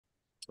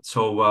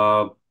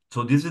So,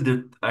 so this is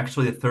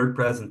actually the third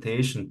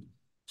presentation.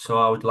 So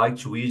I would like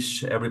to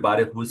wish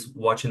everybody who's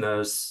watching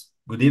us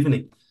good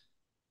evening.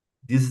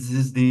 This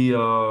is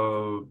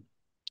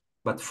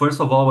but first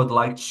of all, I'd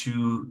like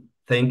to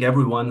thank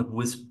everyone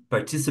who is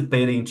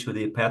participating to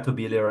the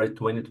Pathobiliary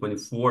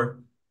 2024,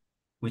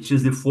 which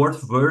is the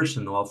fourth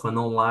version of an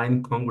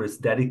online congress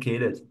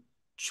dedicated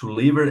to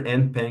liver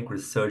and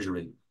pancreas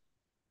surgery.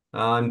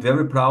 I'm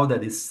very proud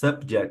that this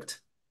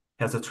subject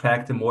has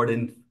attracted more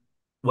than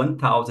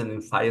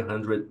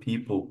 1,500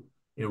 people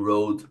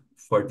enrolled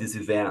for this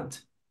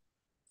event.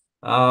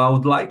 I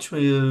would like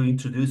to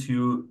introduce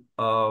you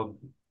to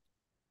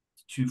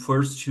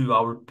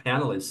our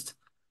panelists,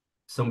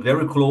 some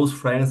very close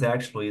friends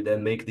actually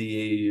that make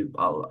a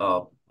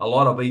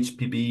lot of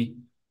HPB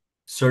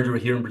surgery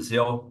here in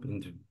Brazil,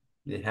 and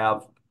they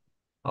have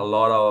a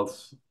lot of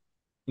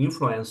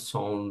influence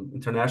on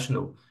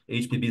international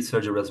HPB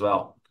surgery as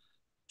well.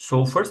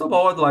 So first of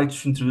all, I'd like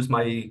to introduce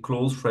my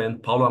close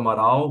friend Paulo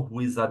Amaral, who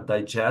is a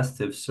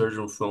digestive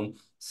surgeon from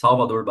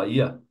Salvador,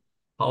 Bahia.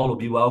 Paulo,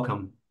 be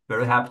welcome.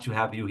 Very happy to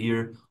have you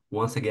here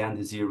once again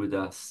this year with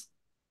us.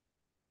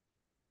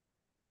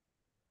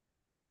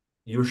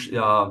 Your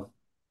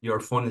your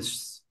phone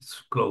is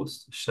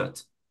closed,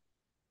 shut.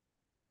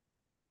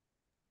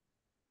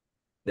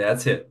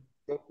 That's it.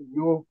 Thank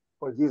you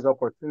for this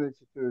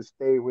opportunity to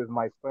stay with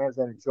my friends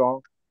and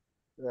John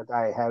that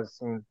I have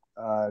seen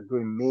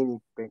doing many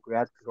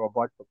pancreatic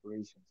robotic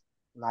operations.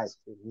 Nice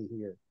to be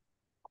here.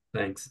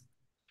 Thanks.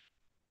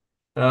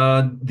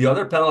 The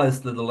other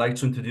panelist that I'd like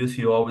to introduce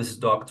you all is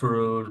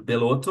Dr.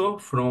 Belotto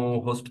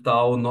from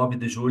Hospital 9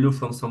 de Julho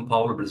from São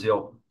Paulo,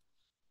 Brazil.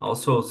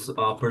 Also,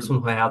 a person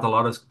who had a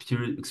lot of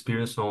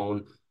experience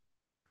on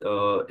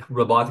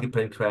robotic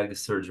pancreatic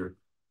surgery.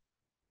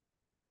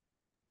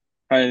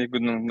 Hi,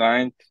 good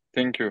night.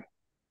 Thank you.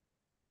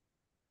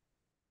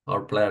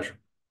 Our pleasure.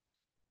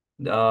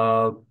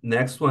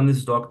 Next one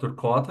is Dr.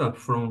 Cota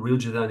from Rio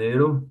de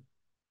Janeiro,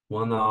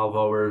 one of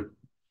our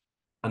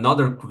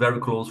another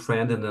very close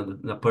friend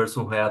and a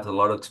person who had a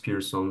lot of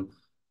experience on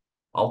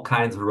all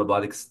kinds of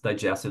robotics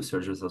digestive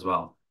surgeries as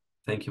well.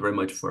 Thank you very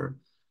much for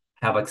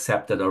have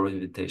accepted our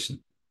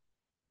invitation.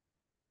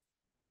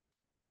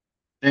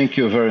 Thank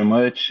you very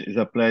much. It's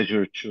a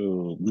pleasure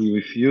to be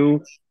with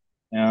you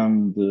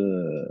and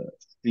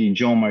see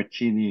John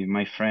Martini,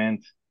 my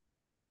friend,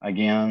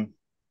 again.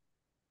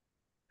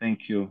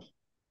 Thank you.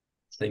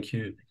 Thank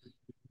you.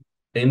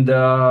 And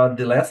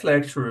the last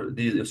lecture,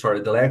 the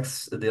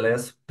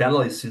last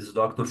panelist is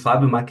Dr.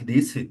 Fábio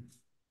Macdice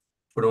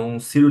from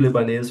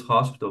Syro-Lebanese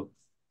Hospital,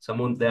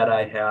 someone that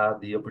I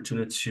had the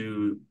opportunity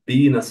to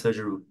be in a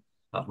surgery,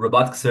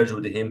 robotic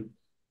surgery with him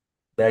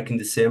back in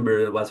December.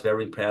 It was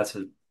very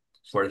impressive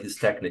for his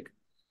technique.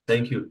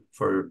 Thank you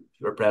for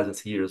your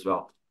presence here as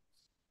well.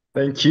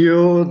 Thank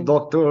you,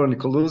 Dr.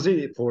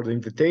 Nicoluzzi, for the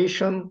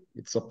invitation.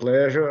 It's a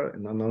pleasure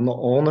and an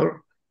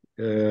honor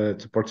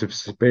to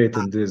participate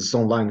in this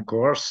online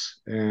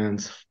course,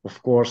 and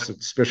of course,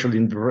 especially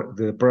in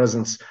the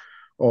presence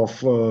of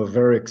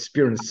very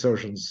experienced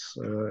surgeons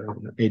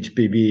in the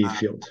HPB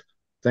field.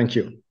 Thank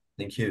you.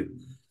 Thank you.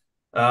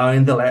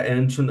 And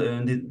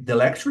the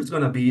lecture is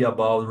going to be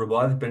about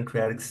robotic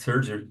pancreatic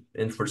surgery.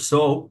 And for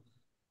so,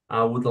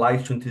 I would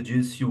like to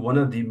introduce you one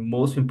of the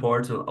most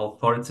important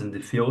authorities in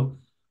the field,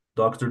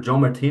 Dr. John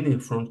Martini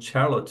from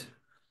Charlotte,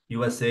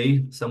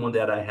 USA, someone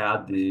that I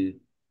had the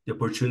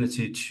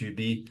opportunity to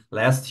be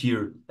last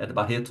year at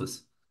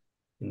Barretos,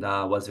 and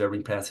was very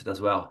impressed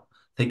as well.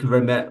 Thank you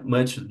very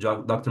much,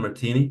 Dr.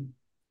 Martini,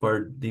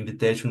 for the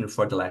invitation and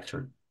for the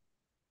lecture.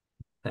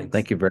 Thanks.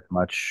 Thank you very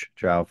much,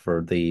 João,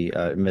 for the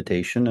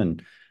invitation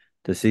and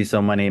to see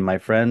so many of my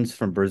friends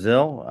from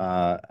Brazil.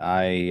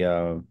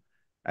 I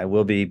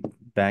will be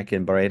back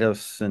in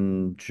Barretos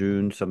in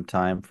June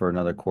sometime for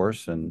another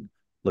course and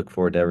look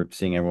forward to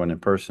seeing everyone in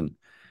person.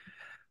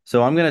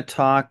 So I'm going to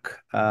talk.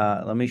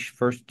 Let me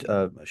first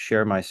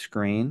share my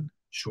screen.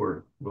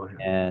 Sure, go ahead.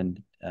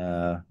 And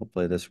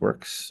hopefully this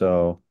works.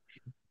 So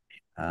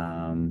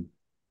let's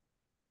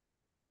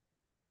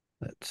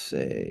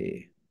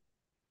see.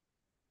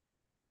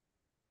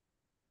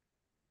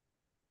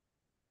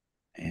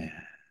 And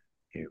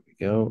here we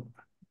go.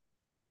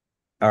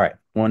 All right,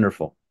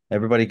 wonderful.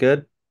 Everybody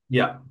good?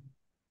 Yeah.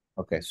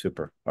 Okay,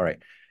 super. All right.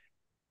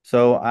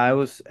 So I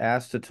was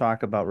asked to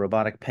talk about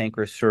robotic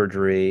pancreas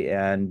surgery,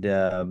 and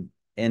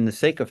in the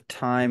sake of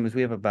time, as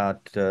we have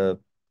about, let's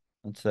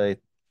say,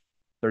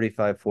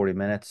 35, 40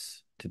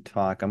 minutes to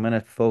talk, I'm going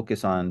to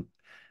focus on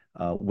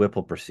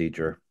Whipple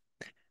procedure.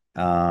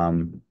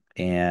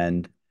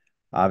 And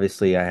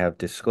obviously, I have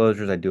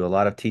disclosures. I do a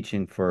lot of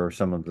teaching for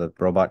some of the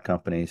robot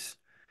companies.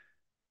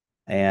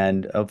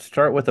 And I'll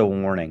start with a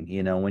warning.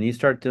 You know, when you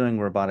start doing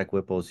robotic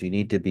Whipples, you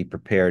need to be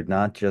prepared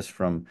not just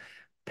from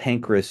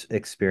pancreas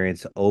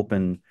experience,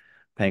 open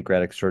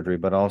pancreatic surgery,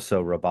 but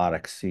also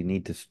robotics. You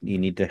need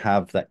to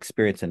have that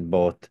experience in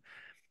both.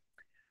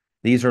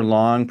 These are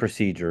long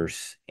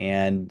procedures,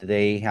 and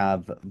they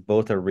have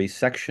both a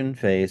resection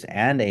phase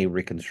and a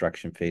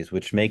reconstruction phase,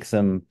 which makes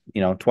them,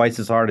 you know, twice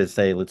as hard as,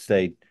 say, let's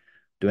say,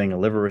 doing a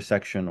liver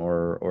resection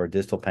or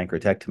distal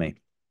pancreatectomy.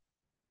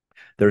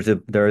 There is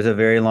a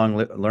very long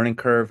learning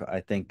curve.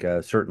 I think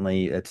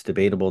certainly it's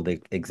debatable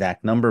the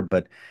exact number,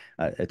 but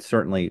it's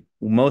certainly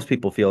most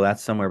people feel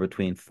that's somewhere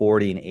between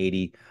 40 and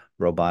 80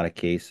 robotic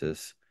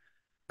cases.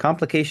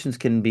 Complications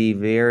can be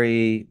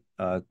very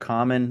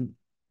common.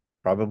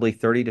 Probably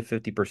 30 to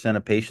 50%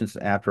 of patients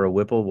after a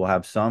Whipple will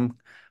have some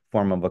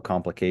form of a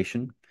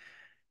complication.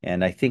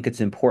 And I think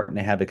it's important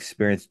to have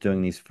experience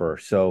doing these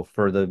first. So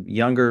for the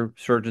younger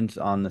surgeons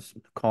on this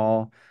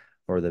call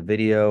or the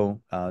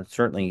video,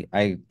 certainly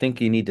I think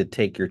you need to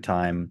take your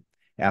time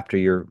after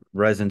your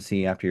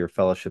residency, after your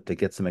fellowship to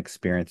get some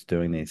experience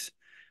doing these.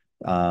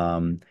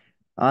 Um,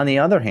 on the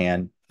other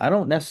hand, I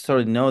don't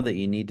necessarily know that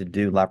you need to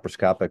do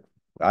laparoscopic.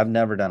 I've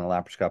never done a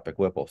laparoscopic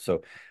Whipple.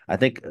 So I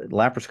think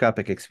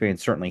laparoscopic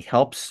experience certainly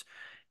helps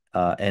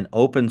an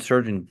open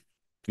surgeon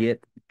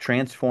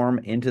transform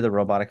into the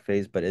robotic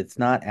phase, but it's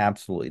not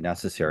absolutely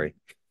necessary.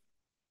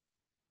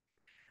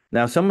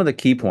 Now, some of the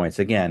key points,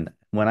 again,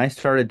 when I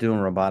started doing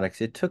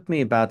robotics, it took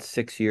me about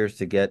 6 years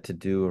to get to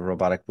do a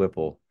robotic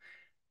Whipple.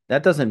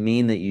 That doesn't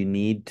mean that you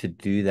need to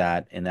do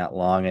that in that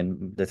long.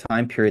 And the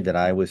time period that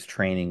I was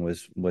training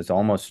was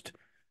almost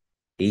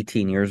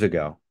 18 years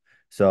ago.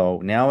 So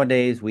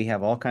nowadays we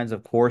have all kinds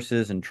of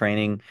courses and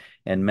training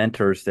and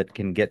mentors that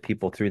can get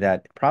people through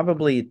that.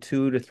 Probably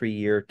 2 to 3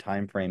 year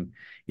time frame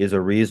is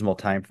a reasonable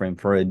time frame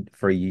for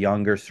a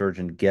younger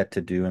surgeon to get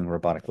to doing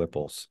robotic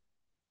Whipples.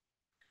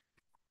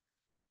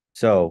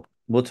 So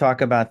we'll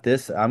talk about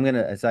this.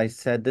 As I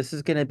said, this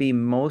is gonna be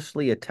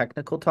mostly a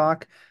technical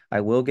talk.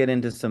 I will get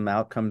into some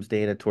outcomes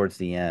data towards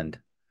the end.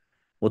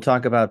 We'll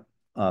talk about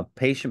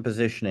patient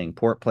positioning,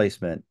 port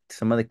placement,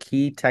 some of the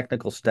key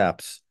technical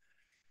steps.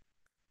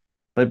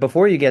 But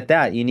before you get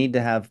that, you need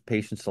to have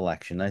patient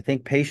selection. I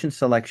think patient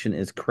selection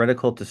is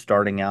critical to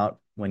starting out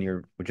when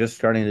you're just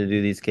starting to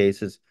do these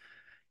cases.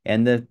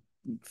 And the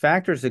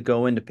factors that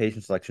go into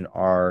patient selection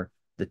are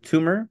the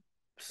tumor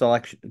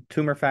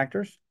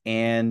factors,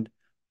 and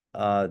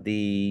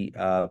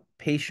the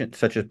patient,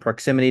 such as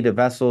proximity to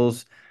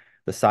vessels,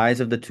 the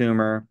size of the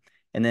tumor,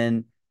 and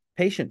then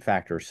patient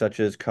factors such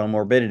as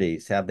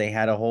comorbidities. Have they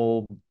had a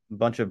whole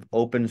bunch of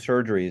open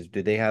surgeries?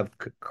 Do they have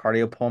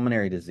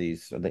cardiopulmonary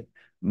disease? Are they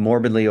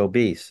morbidly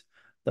obese?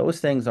 Those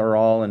things are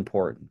all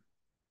important.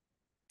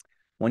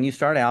 When you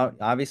start out,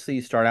 obviously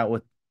you start out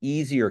with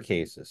easier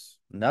cases.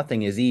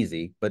 Nothing is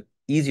easy, but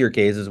easier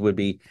cases would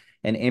be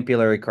an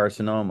ampullary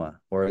carcinoma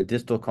or a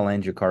distal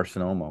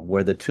cholangiocarcinoma,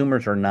 where the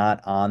tumors are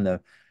not on the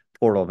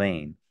portal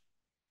vein.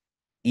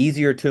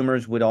 Easier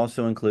tumors would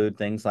also include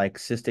things like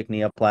cystic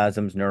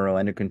neoplasms,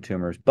 neuroendocrine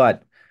tumors.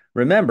 But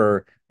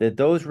remember that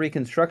those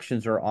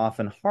reconstructions are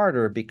often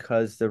harder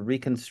because the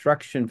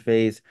reconstruction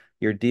phase,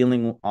 you're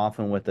dealing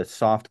often with a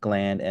soft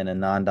gland and a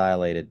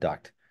non-dilated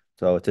duct.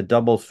 So it's a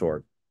double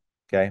sword,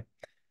 okay?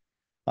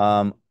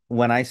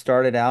 When I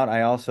started out,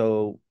 I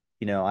also,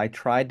 I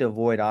tried to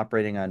avoid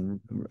operating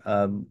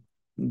on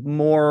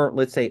more,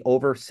 let's say,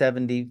 over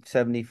 70,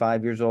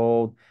 75 years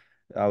old.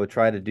 I would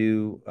try to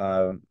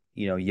do,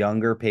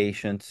 younger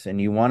patients,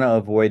 and you want to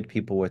avoid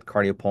people with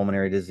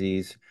cardiopulmonary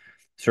disease.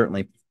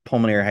 Certainly,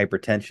 pulmonary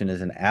hypertension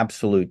is an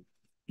absolute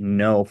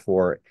no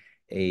for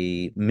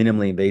a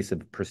minimally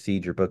invasive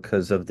procedure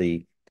because of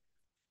the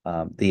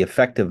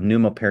effect of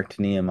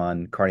pneumoperitoneum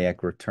on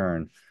cardiac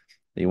return.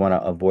 You want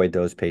to avoid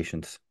those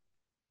patients.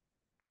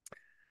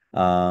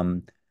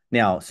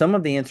 Now, some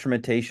of the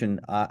instrumentation,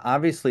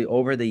 obviously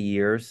over the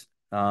years,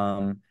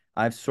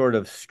 I've sort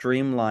of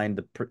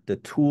streamlined the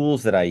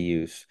tools that I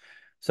use.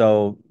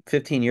 So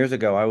 15 years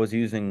ago, I was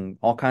using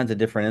all kinds of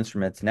different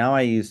instruments. Now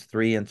I use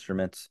 3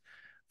 instruments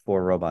for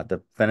a robot: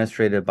 the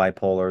fenestrated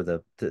bipolar,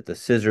 the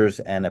scissors,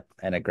 and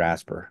a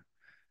grasper.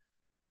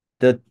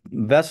 The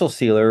vessel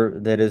sealer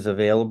that is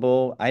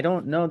available, I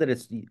don't know that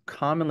it's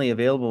commonly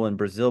available in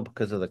Brazil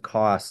because of the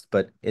cost,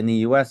 but in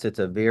the US, it's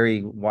a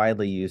very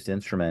widely used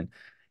instrument.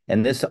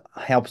 And this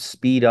helps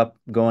speed up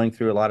going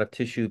through a lot of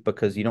tissue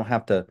because you don't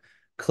have to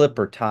clip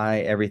or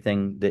tie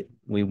everything that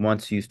we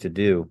once used to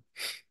do.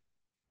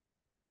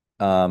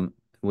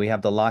 We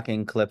have the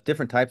locking clip,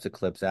 different types of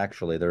clips,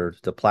 actually.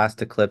 There's the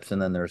plastic clips and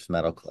then there's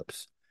metal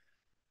clips.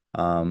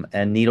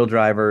 And needle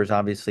drivers,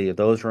 obviously,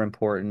 those are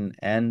important,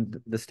 and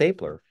the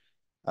stapler.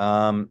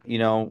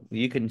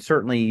 You can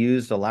certainly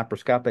use a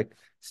laparoscopic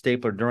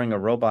stapler during a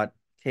robot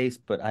case,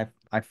 but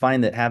I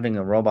find that having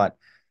a robot,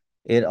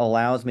 it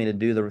allows me to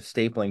do the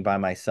stapling by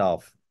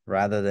myself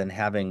rather than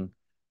having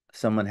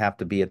someone have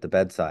to be at the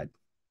bedside.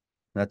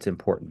 That's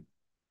important.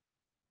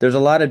 There's a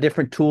lot of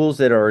different tools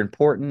that are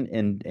important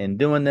in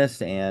doing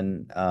this,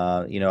 and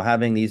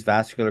having these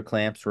vascular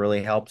clamps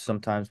really helps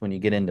sometimes when you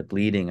get into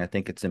bleeding. I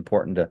think it's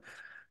important to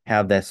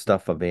have that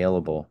stuff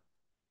available.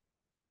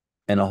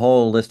 And a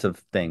whole list of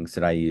things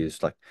that I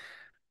use, like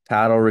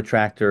paddle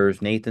retractors,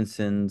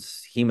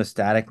 Nathansons,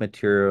 hemostatic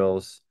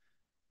materials.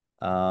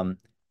 I'll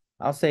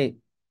say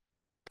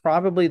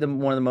probably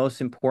one of the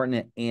most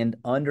important and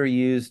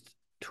underused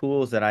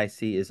tools that I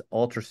see is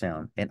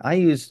ultrasound. And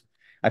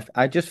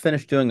I just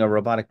finished doing a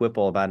robotic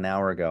Whipple about an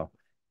hour ago,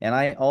 And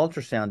I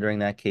ultrasound during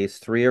that case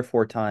 3 or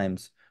 4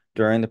 times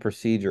during the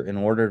procedure in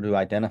order to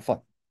identify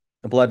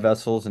the blood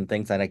vessels and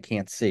things that I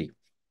can't see.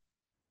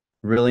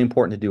 Really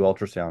important to do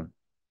ultrasound.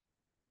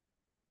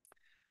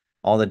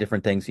 All the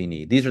different things you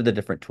need. These are the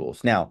different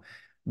tools. Now,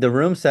 the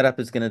room setup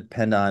is going to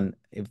depend on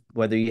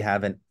whether you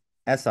have an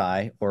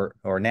SI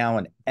or now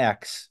an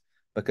X,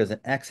 because an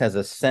X has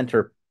a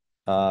center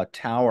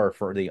tower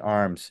for the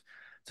arms.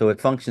 So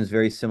it functions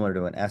very similar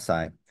to an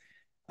SI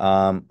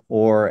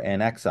or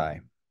an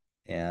XI.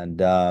 And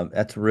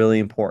that's really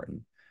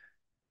important.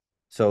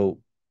 So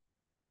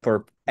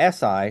for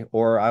SI,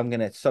 or I'm going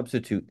to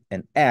substitute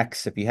an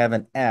X, if you have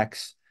an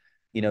X,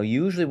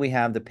 usually we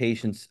have the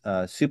patients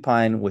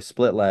supine with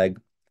split leg,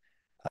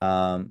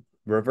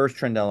 reverse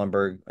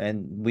Trendelenburg,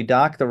 and we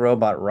dock the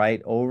robot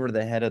right over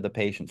the head of the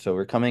patient. So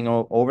we're coming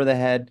over the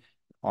head,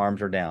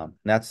 arms are down. And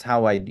that's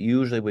how I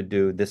usually would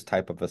do this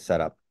type of a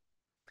setup.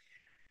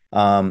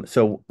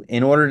 So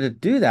in order to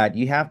do that,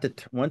 you have to,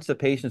 once the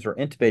patients are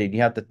intubated,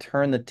 you have to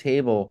turn the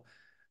table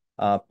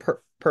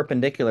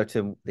perpendicular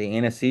to the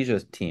anesthesia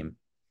team.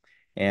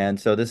 And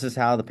so this is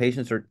how the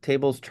patients are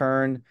tables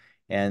turned,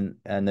 and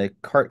the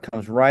cart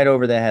comes right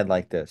over the head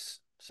like this.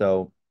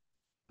 So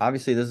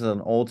obviously this is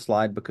an old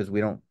slide because we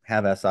don't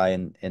have SI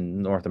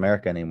in North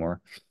America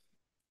anymore.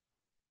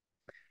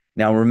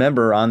 Now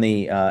remember, on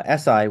the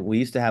SI, we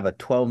used to have a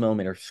 12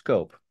 mm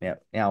scope.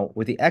 Now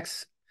with the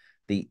X,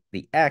 the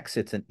X,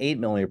 it's an 8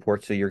 mm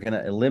port, so you're going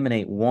to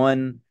eliminate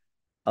one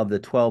of the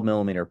 12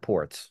 mm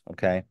ports,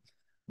 okay?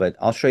 But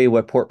I'll show you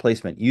what port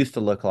placement used to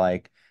look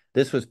like.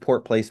 This was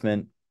port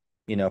placement,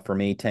 for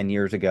me 10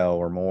 years ago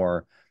or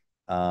more.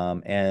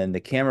 And the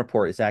camera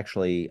port is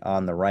actually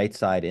on the right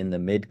side in the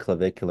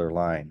mid-clavicular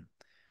line.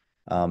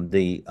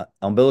 The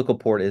umbilical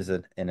port is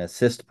an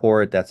assist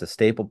port. That's a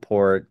staple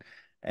port,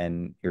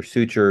 and your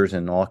sutures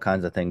and all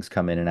kinds of things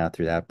come in and out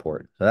through that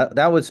port. So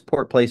that was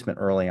port placement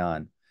early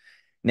on.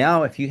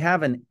 Now, if you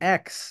have an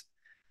X,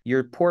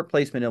 your port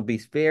placement will be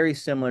very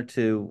similar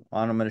to,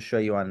 I'm going to show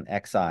you on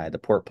an XI, the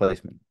port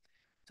placement.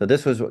 So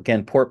this was,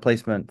 again, port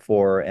placement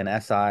for an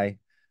SI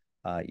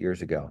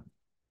years ago.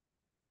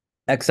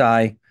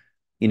 XI,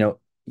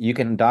 you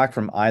can dock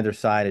from either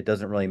side. It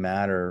doesn't really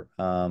matter.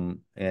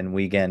 And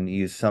we, again,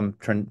 use some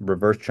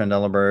reverse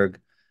Trendelenburg,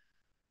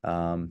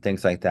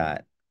 things like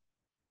that.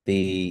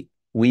 We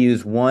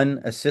use one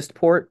assist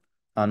port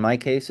on my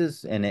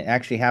cases, and it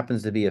actually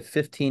happens to be a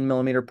 15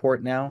 mm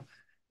port now,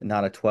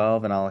 not a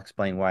 12, and I'll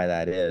explain why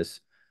that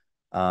is.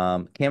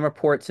 Camera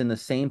port's in the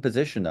same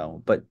position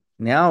though, but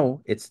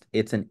now it's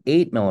an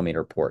 8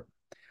 mm port.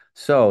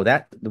 So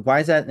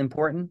why is that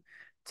important?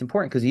 It's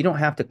important because you don't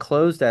have to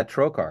close that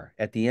trocar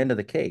at the end of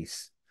the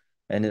case,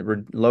 and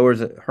it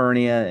lowers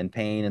hernia and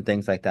pain and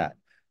things like that.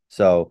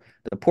 So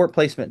the port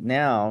placement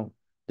now,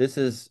 this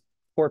is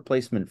port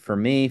placement for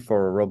me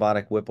for a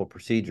robotic Whipple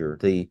procedure.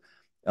 The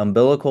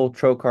umbilical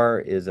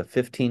trocar is a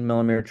 15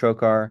 mm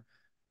trocar.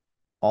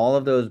 All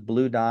of those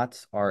blue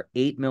dots are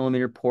 8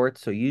 mm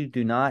ports, so you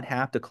do not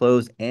have to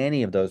close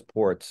any of those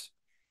ports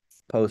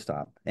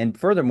post-op. And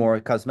furthermore,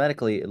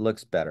 cosmetically, it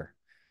looks better.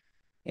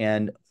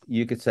 And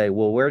you could say,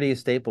 well, where do you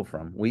staple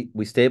from?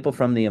 We staple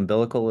from the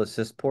umbilical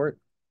assist port.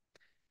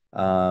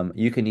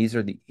 You can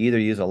either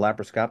use a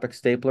laparoscopic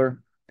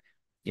stapler,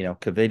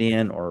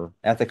 Covidian or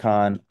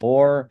Ethicon,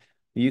 or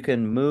you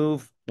can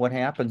move. What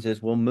happens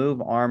is we'll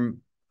move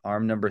arm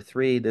number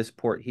 3, this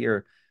port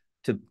here,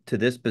 to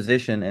this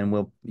position, and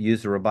we'll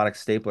use the robotic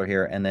stapler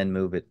here and then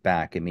move it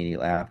back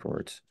immediately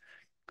afterwards.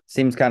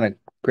 Seems kind of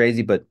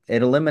crazy, but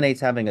it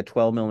eliminates having a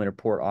 12 mm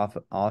port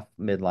off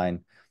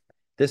midline.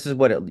 This is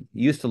what it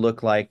used to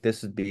look like.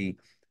 This would be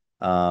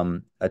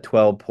a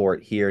 12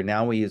 port here.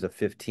 Now we use a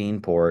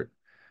 15 port,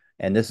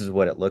 and this is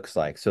what it looks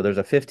like. So there's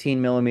a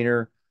 15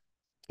 mm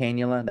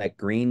cannula, that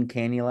green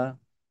cannula.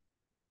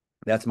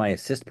 That's my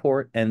assist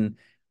port. And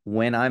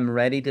when I'm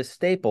ready to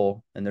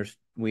staple, and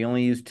we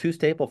only use 2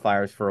 staple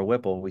fires for a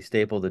Whipple. We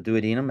staple the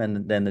duodenum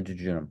and then the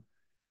jejunum.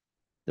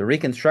 The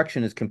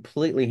reconstruction is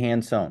completely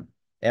hand sewn,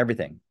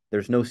 everything.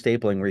 There's no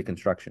stapling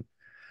reconstruction.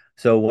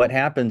 So what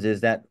happens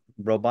is that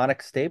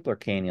robotic stapler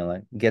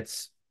cannula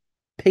gets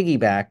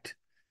piggybacked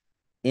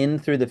in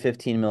through the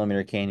 15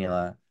 mm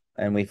cannula,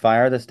 and we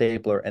fire the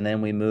stapler, and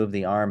then we move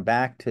the arm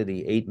back to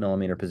the 8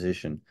 mm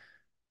position.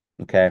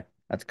 Okay,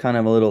 that's kind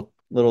of a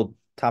little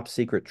top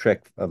secret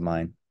trick of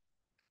mine.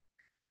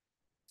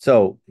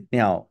 So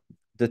now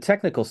the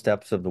technical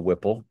steps of the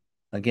Whipple,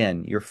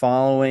 again, you're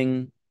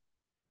following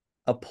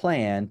a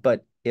plan,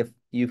 but if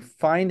you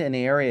find an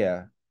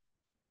area,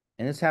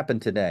 and this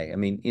happened today, I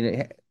mean,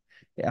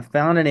 I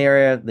found an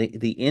area,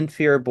 the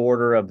inferior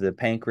border of the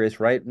pancreas,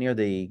 right near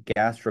the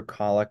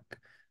gastrocolic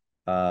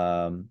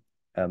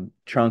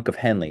trunk of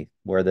Henle,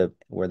 where the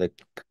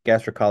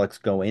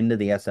gastrocolics go into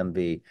the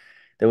SMV.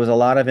 There was a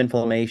lot of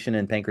inflammation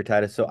and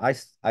pancreatitis, so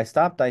I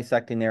stopped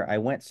dissecting there. I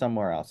went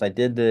somewhere else. I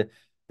did the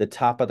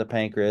top of the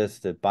pancreas,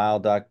 the bile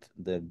duct,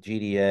 the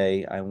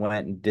GDA. I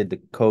went and did the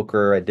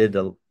coker. I did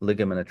the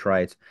ligament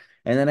detritus,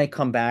 and then I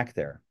come back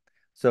there.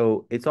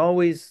 So it's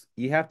always,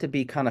 you have to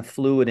be kind of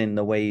fluid in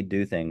the way you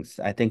do things.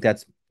 I think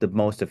that's the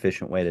most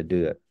efficient way to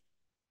do it.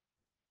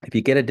 If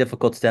you get a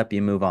difficult step,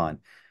 you move on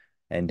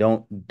and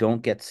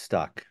don't get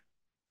stuck.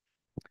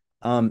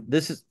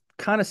 This is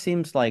kind of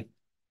seems like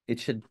it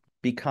should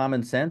be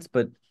common sense,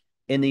 but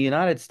in the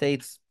United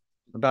States,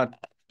 about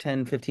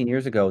 10, 15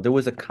 years ago, there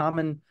was a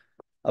common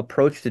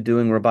approach to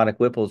doing robotic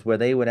whipples where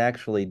they would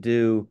actually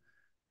do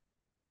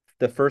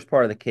the first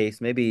part of the case,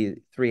 maybe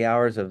 3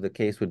 hours of the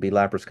case would be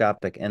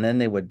laparoscopic, and then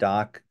they would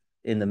dock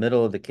in the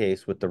middle of the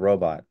case with the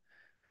robot,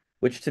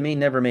 which to me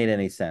never made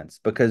any sense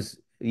because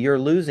you're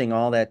losing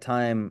all that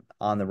time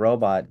on the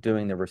robot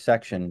doing the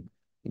resection,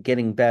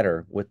 getting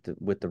better with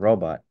the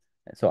robot.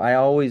 So I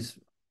always,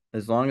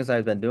 as long as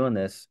I've been doing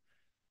this,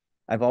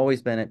 I've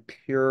always been at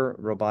pure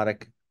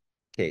robotic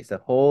case. The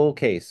whole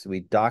case,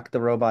 we dock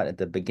the robot at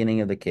the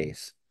beginning of the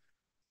case.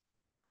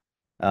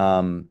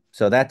 So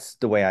that's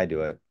the way I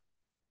do it.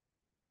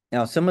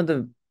 Now, some of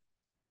the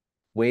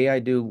way I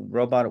do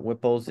robotic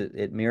whipples,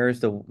 it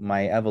mirrors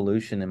my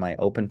evolution in my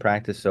open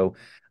practice. So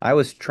I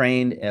was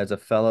trained as a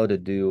fellow to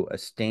do a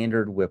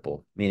standard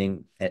whipple,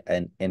 meaning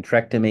an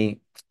entrectomy.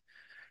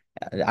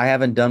 I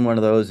haven't done one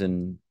of those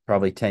in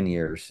probably 10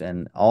 years,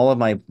 and all of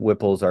my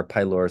whipples are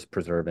pylorus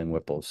preserving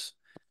whipples.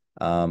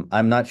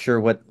 I'm not sure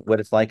what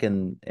it's like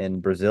in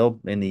Brazil.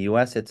 In the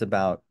US, it's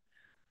about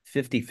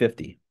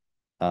 50-50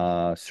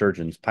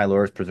 surgeons,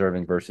 pylorus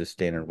preserving versus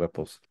standard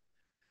whipples.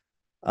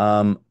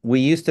 We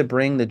used to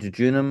bring the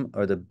jejunum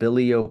or the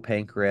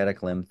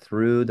biliopancreatic limb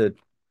through the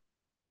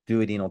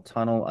duodenal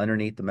tunnel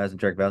underneath the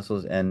mesenteric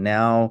vessels, and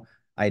now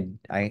I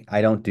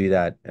don't do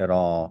that at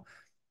all.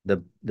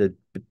 The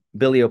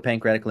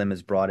biliopancreatic limb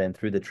is brought in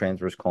through the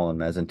transverse colon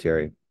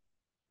mesentery,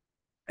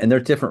 and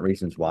there's different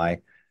reasons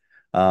why.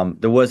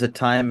 There was a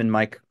time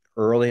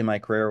early in my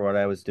career where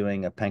I was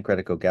doing a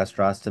pancreatic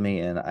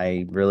gastrostomy, and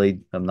I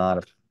really am not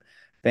a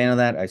fan of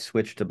that. I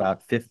switched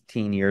about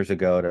 15 years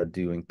ago to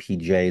doing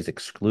PJs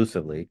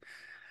exclusively.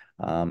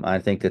 I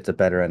think it's a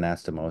better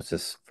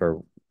anastomosis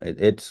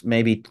it's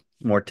maybe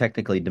more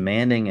technically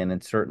demanding and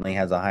it certainly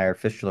has a higher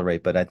fistula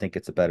rate, but I think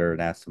it's a better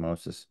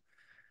anastomosis.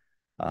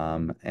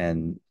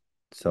 And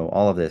so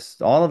all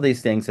of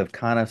these things have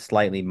kind of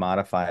slightly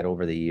modified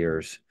over the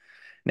years.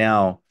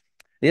 Now,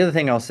 the other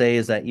thing I'll say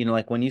is that,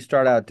 like when you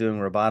start out doing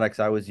robotics,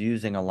 I was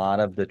using a lot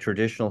of the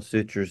traditional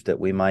sutures that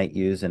we might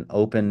use in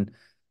open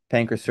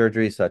pancreas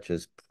surgery, such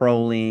as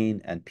Prolene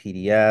and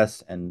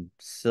PDS and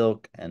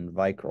Silk and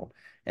Vicryl.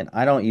 And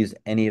I don't use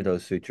any of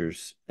those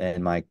sutures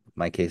in my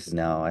cases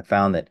now. I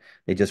found that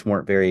they just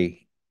weren't they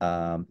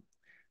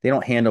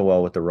don't handle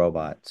well with the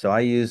robot. So I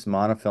use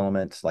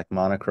monofilaments like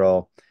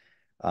monocryl.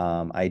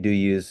 I do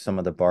use some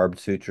of the barbed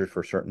sutures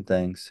for certain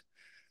things,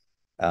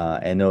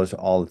 and those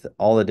all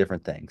the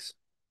different things.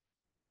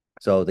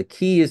 So the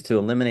key is to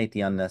eliminate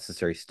the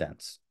unnecessary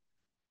stents.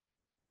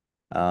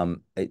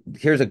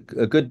 Here's a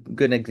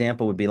good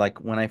example would be like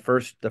when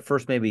the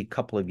first maybe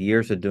couple of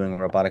years of doing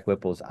robotic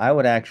whipples, I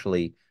would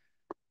actually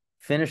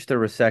finish the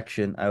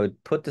resection. I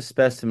would put the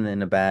specimen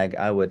in a bag.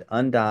 I would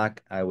undock.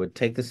 I would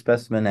take the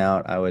specimen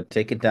out. I would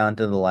take it down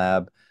to the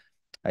lab.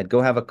 I'd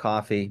go have a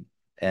coffee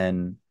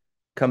and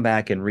come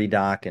back and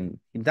redock.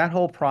 And that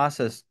whole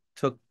process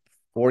took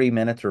 40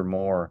 minutes or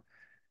more.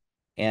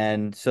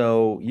 And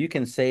so you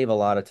can save a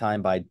lot of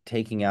time by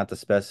taking out the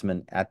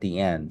specimen at the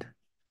end.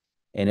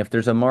 And if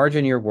there's a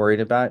margin you're worried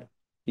about,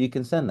 you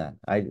can send that.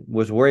 I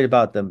was worried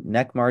about the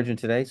neck margin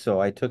today, so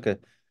I took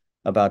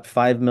about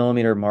 5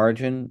 mm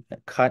margin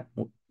cut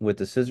with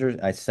the scissors.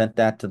 I sent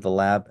that to the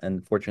lab,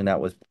 and fortunately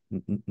that was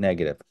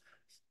negative.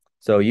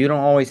 So you don't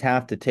always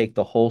have to take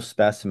the whole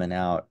specimen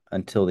out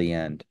until the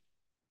end.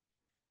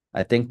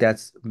 I think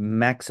that's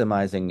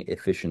maximizing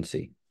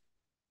efficiency.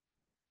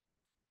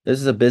 This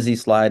is a busy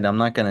slide, and I'm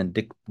not going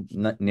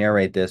to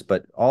narrate this,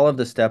 but all of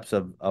the steps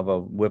of a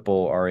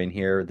Whipple are in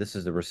here. This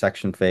is the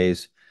resection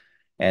phase,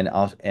 and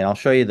I'll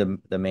show you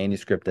the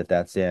manuscript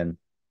that's in.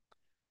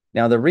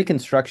 Now, the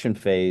reconstruction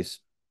phase,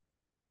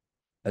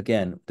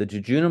 again, the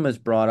jejunum is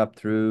brought up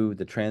through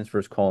the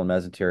transverse colon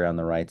mesentery on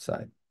the right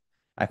side.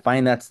 I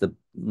find that's the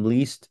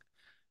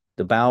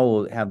bowel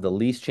will have the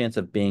least chance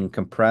of being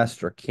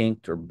compressed or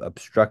kinked or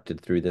obstructed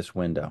through this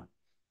window.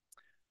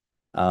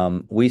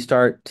 We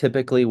start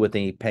typically with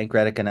a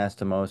pancreatic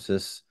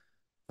anastomosis,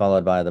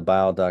 followed by the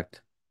bile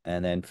duct,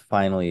 and then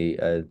finally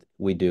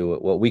we do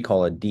what we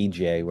call a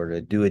DJ, or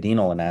a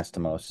duodenal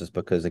anastomosis,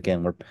 because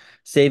again, we're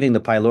saving the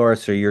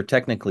pylorus, so you're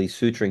technically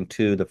suturing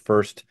to the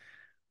first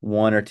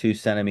 1 or 2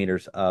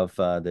 centimeters of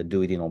the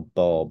duodenal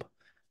bulb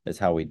is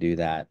how we do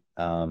that.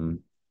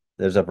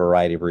 There's a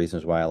variety of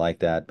reasons why I like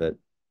that, but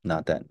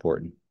not that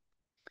important.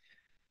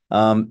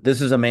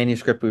 This is a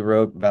manuscript we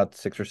wrote about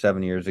 6 or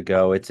 7 years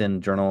ago. It's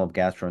in Journal of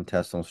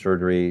Gastrointestinal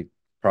Surgery,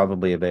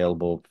 probably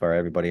available for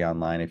everybody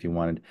online if you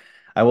wanted.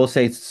 I will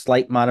say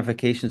slight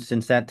modifications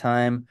since that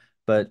time,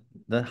 but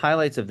the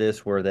highlights of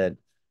this were that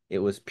it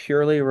was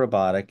purely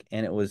robotic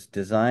and it was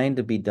designed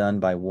to be done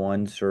by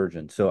one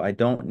surgeon. So I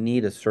don't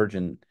need a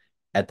surgeon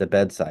at the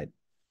bedside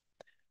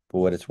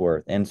for what it's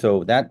worth. And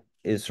so that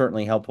is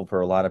certainly helpful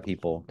for a lot of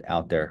people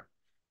out there.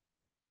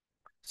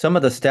 Some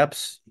of the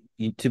steps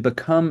to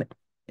become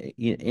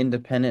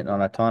independent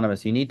and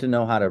autonomous, you need to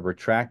know how to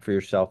retract for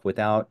yourself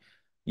without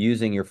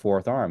using your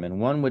fourth arm. And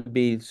one would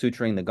be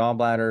suturing the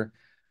gallbladder.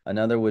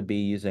 Another would be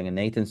using a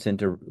Nathanson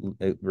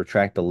to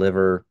retract the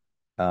liver.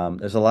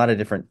 There's a lot of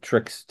different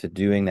tricks to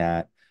doing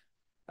that.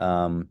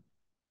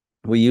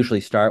 We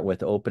usually start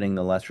with opening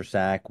the lesser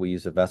sac. We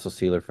use a vessel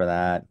sealer for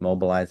that,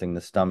 mobilizing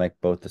the stomach,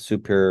 both the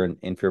superior and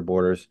inferior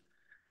borders.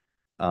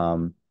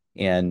 And,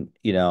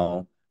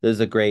 this is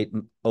a great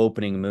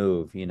opening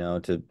move,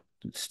 to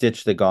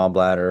stitch the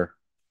gallbladder.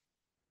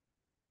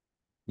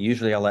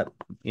 Usually I'll let,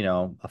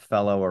 a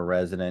fellow or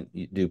resident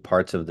do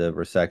parts of the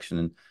resection.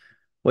 And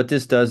what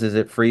this does is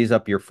it frees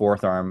up your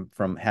fourth arm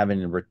from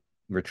having to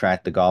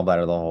retract the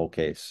gallbladder the whole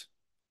case.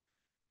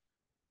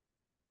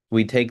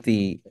 We take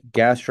the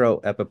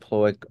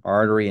gastroepiploic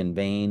artery and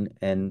vein,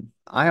 and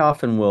I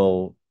often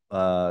will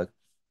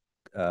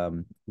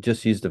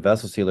just use the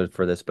vessel sealer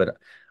for this, but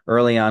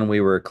early on we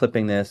were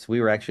clipping this.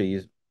 We were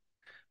actually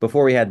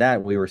before we had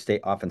that, we were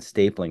often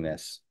stapling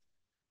this,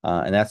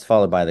 and that's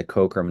followed by the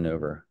Coker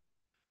maneuver.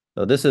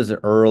 So this is an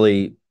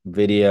early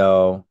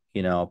video,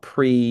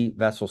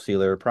 pre-vessel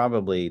sealer.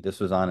 Probably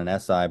this was on an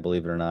SI,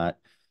 believe it or not.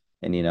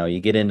 And, you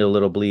get into a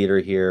little bleeder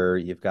here.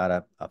 You've got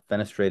a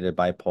fenestrated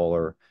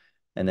bipolar,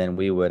 and then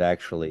we would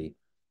actually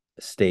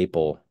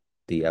staple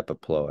the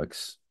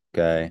epiploics,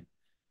 okay?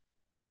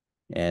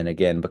 And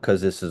again, because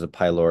this is a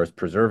pylorus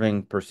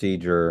preserving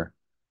procedure,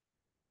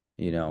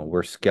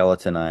 we're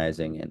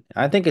skeletonizing. And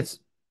I think it's,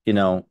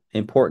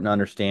 important to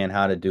understand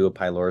how to do a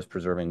pylorus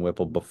preserving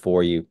Whipple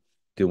before you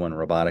do one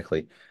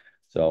robotically.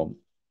 So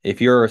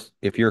if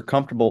you're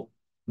comfortable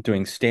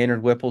doing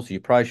standard Whipples, you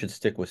probably should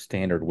stick with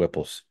standard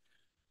Whipples,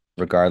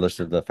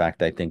 regardless of the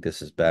fact I think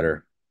this is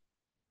better.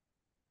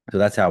 So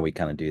that's how we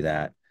kind of do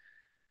that.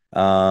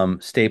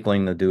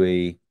 Stapling the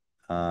Dewey,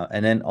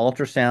 and then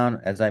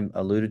ultrasound, as I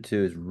alluded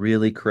to, is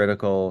really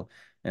critical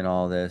in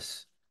all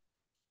this.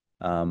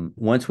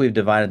 Once we've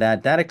divided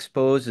that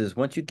exposes,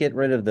 once you get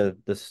rid of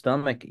the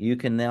stomach, you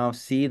can now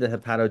see the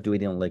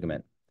hepatoduodenal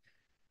ligament.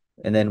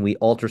 And then we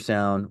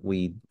ultrasound,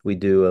 we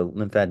do a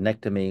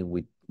lymphadenectomy,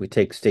 we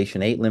take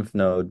station 8 lymph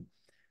node,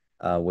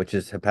 which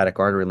is hepatic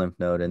artery lymph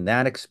node, and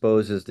that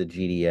exposes the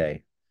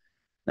GDA.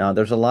 Now,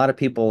 there's a lot of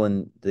people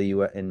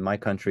in my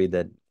country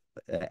that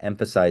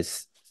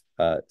emphasize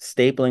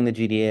stapling the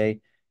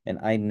GDA, and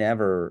I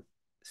never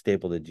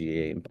stapled the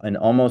GDA. In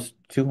almost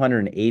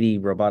 280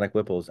 robotic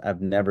Whipples,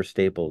 I've never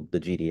stapled the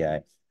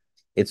GDA.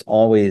 It's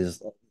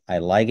always I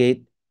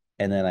ligate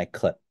and then I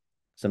clip.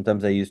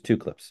 Sometimes I use 2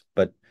 clips,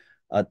 but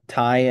a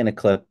tie and a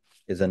clip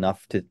is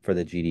enough for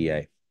the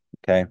GDA.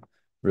 Okay,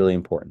 really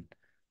important.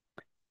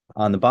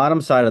 On the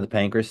bottom side of the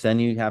pancreas, then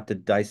you have to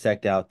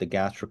dissect out the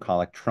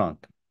gastrocolic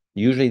trunk.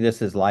 Usually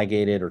this is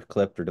ligated or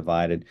clipped or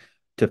divided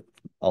to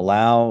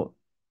allow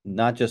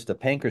not just the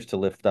pancreas to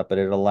lift up, but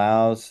it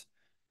allows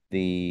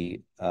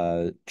the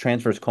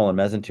transverse colon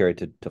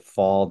mesentery to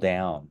fall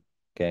down,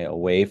 okay,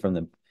 away from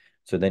the,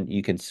 so then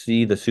you can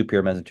see the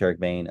superior mesenteric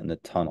vein and the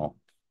tunnel.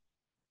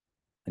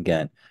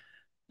 Again,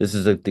 this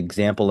is an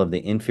example of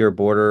the inferior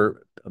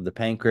border of the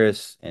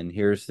pancreas, and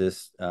here's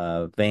this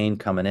vein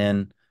coming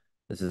in.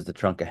 This is the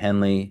trunk of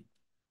Henle.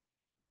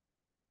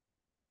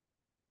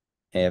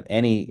 Have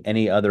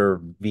any other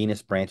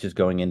venous branches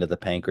going into the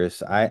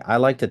pancreas. I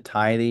like to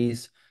tie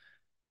these.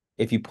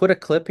 If you put a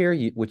clip here,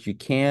 which you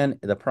can,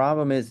 the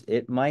problem is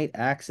it might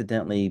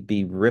accidentally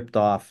be ripped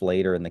off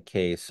later in the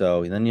case.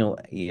 So then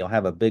you'll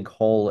have a big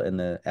hole in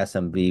the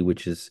SMV,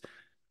 which is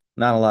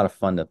not a lot of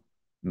fun to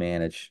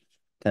manage.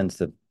 Tends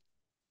to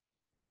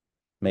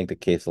make the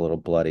case a little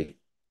bloody.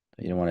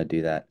 You don't want to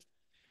do that.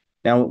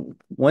 Now,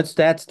 once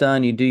that's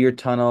done, you do your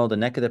tunnel. The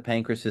neck of the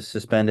pancreas is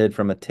suspended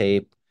from a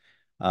tape.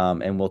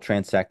 And we'll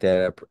transect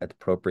that at the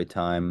appropriate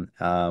time.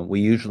 We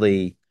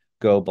usually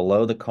go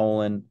below the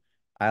colon.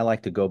 I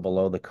like to go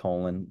below the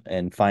colon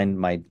and find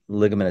my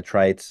ligament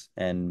detritus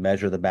and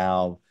measure the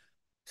bowel,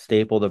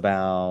 staple the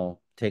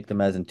bowel, take the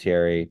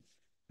mesentery.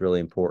 Really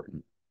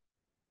important.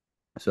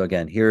 So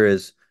again,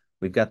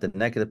 we've got the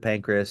neck of the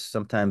pancreas.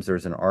 Sometimes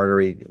there's an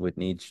artery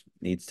which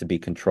needs to be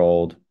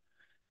controlled.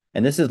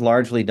 And this is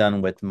largely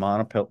done with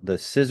the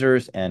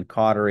scissors and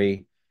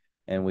cautery,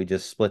 and we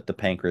just split the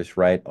pancreas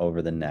right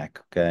over the neck,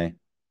 okay?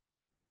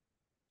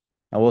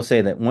 I will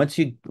say that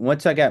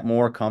once I got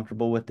more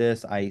comfortable with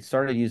this, I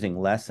started using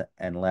less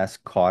and less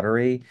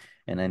cautery,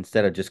 and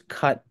instead of just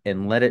cut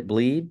and let it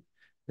bleed.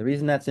 The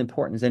reason that's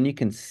important is then you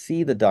can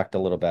see the duct a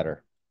little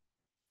better,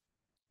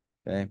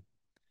 okay? And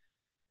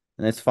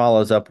this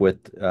follows up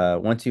with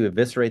once you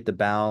eviscerate the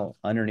bowel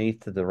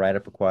underneath to the right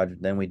upper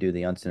quadrant, then we do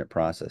the uncinate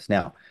process.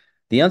 Now,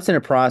 the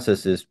uncinate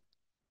process is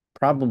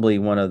probably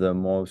one of the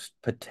most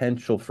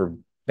potential for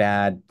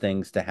bad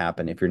things to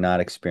happen if you're not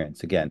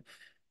experienced. Again,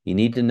 you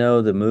need to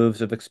know the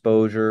moves of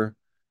exposure.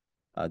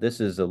 This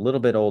is a little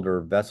bit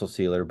older vessel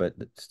sealer, but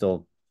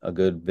still a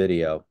good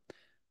video.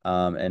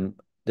 And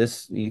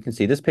this, you can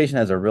see this patient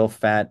has a real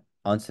fat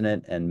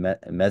uncinate and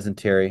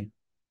mesentery.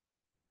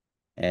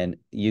 And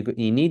you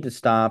need to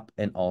stop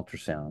and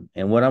ultrasound.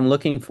 And what I'm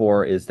looking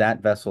for is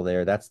that vessel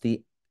there. That's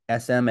the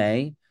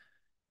SMA.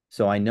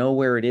 So I know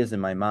where it is in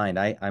my mind.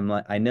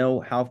 I know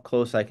how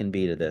close I can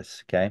be to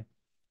this, okay?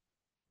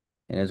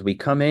 And as we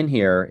come in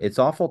here, it's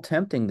awful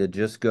tempting to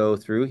just go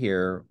through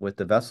here with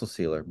the vessel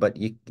sealer, but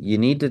you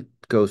need to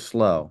go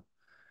slow.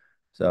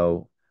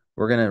 So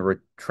we're going to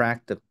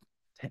retract the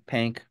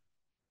pank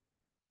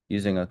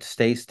using a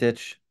stay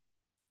stitch.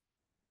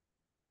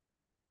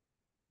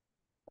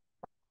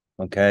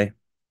 Okay.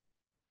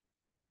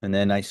 And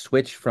then I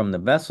switch from the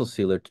vessel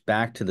sealer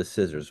back to the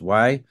scissors.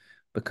 Why?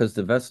 Because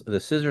the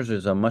scissors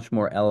is a much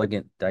more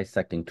elegant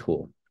dissecting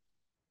tool.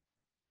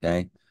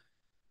 Okay.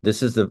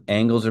 This is the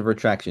angles of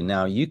retraction.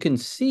 Now you can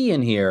see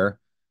in here,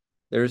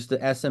 there's the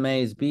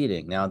SMAs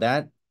beating. Now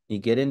that you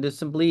get into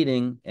some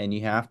bleeding and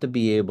you have to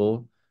be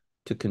able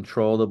to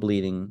control the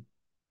bleeding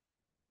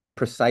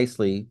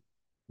precisely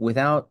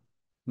without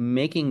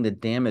making the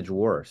damage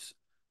worse.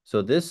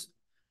 So this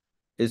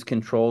is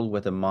controlled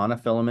with a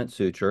monofilament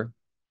suture.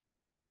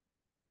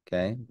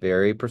 Okay,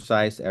 very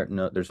precise.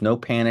 No, there's no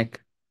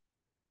panic,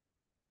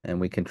 and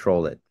we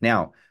control it.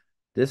 Now,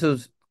 this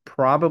is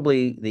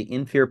probably the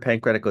inferior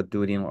pancreatic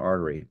duodenal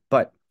artery,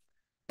 but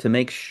to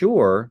make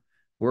sure,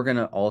 we're going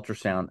to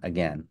ultrasound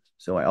again.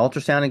 So I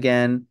ultrasound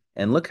again,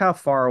 and look how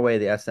far away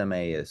the SMA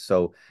is.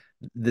 So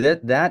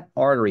that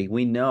artery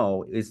we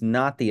know is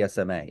not the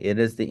SMA. It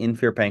is the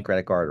inferior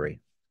pancreatic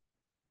artery.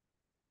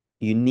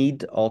 You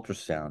need to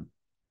ultrasound.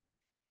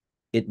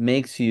 It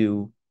makes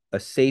you a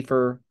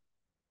safer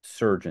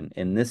surgeon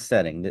in this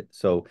setting.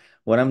 So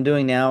what I'm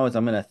doing now is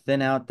I'm going to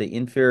thin out the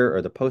inferior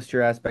or the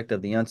posterior aspect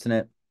of the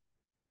uncinate.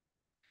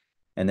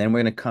 And then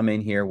we're going to come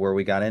in here where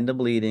we got into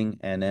bleeding,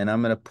 and then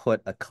I'm going to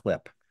put a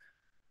clip.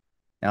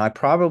 Now, I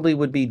probably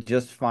would be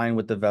just fine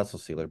with the vessel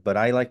sealer, but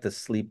I like to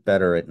sleep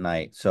better at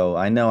night. So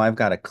I know I've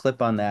got a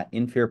clip on that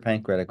inferior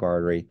pancreatic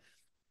artery.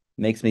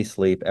 Makes me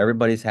sleep.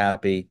 Everybody's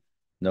happy.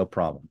 No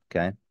problem.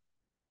 Okay.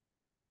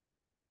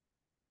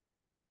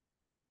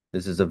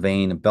 This is a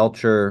vein of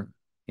Belcher.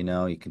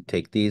 You can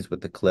take these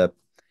with the clip.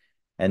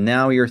 And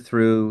now you're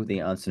through the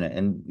uncinate.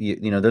 And,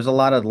 there's a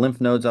lot of lymph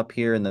nodes up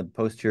here in the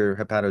posterior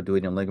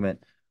hepatoduodenal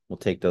ligament. We'll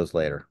take those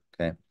later.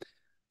 Okay.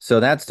 So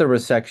that's the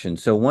resection.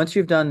 So once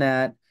you've done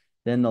that,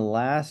 then the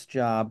last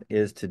job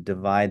is to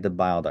divide the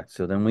bile duct.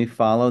 So then we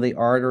follow the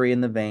artery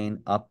and the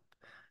vein up.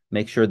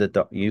 Make sure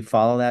that you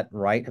follow that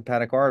right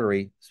hepatic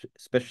artery,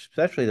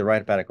 especially the right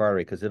hepatic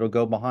artery, because it'll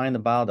go behind the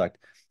bile duct,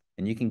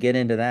 and you can get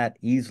into that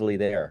easily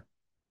there.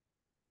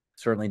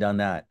 Certainly done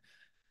that.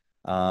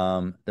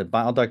 The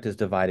bile duct is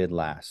divided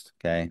last,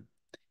 okay?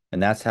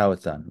 And that's how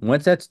it's done.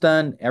 Once that's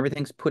done,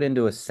 everything's put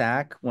into a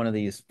sack, one of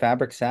these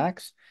fabric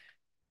sacks,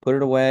 put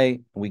it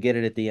away, and we get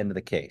it at the end of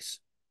the case.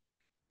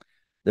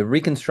 The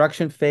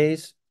reconstruction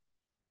phase,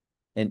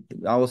 and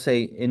I will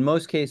say in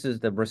most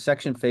cases, the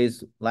resection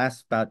phase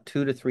lasts about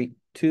 2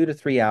 to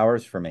 3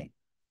 hours for me.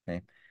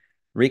 Okay.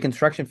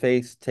 Reconstruction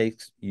phase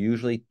takes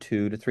usually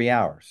 2 to 3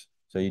 hours.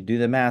 So you do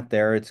the math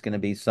there, it's going to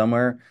be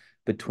somewhere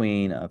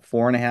between a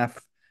 4.5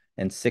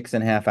 and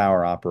 6.5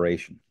 hour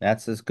operation.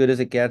 That's as good as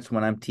it gets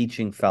when I'm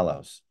teaching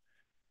fellows.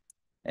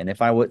 And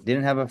if I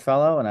didn't have a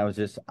fellow and I was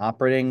just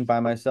operating by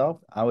myself,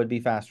 I would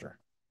be faster.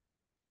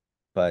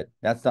 But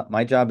that's not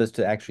my job, is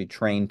to actually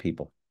train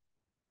people.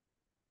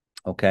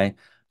 Okay,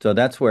 so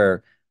that's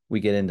where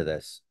we get into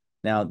this.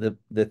 Now,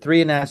 the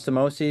three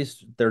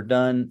anastomoses, they're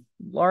done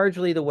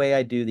largely the way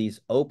I do these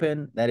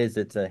open. That is,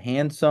 it's a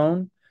hand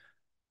sewn,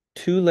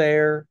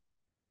 2-layer,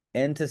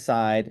 end to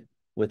side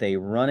with a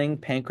running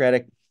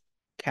pancreatic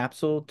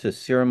capsule to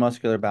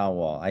seromuscular bowel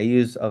wall. I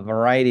use a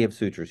variety of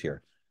sutures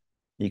here.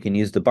 You can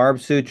use the barb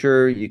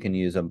suture. You can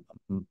use a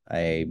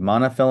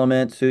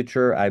monofilament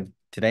suture.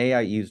 Today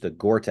I used a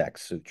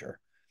Gore-Tex suture.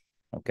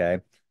 Okay,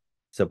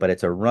 but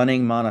it's a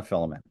running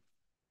monofilament.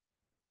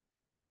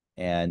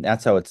 And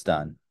that's how it's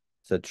done.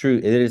 So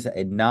it is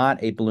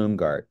not a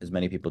Bloom-Gart, as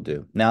many people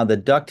do. Now, the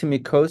duct to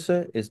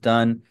mucosa is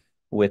done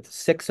with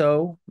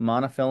 6-0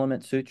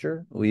 monofilament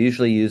suture. We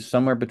usually use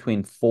somewhere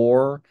between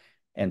 4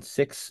 and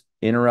 6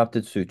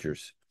 interrupted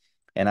sutures.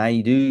 And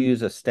I do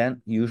use a stent,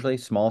 usually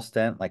small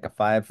stent, like a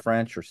 5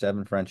 French or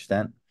 7 French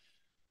stent,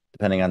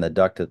 depending on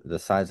the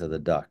size of the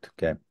duct.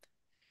 Okay.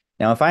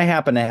 Now, if I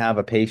happen to have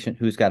a patient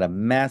who's got a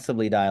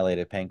massively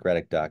dilated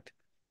pancreatic duct,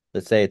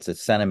 let's say it's a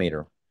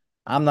centimeter,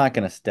 I'm not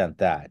going to stent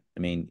that. I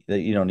mean,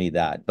 you don't need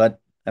that. But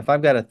if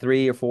I've got a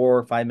 3 or 4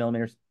 or 5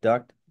 millimeters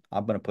duct,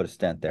 I'm going to put a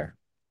stent there.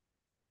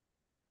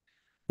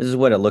 This is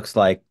what it looks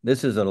like.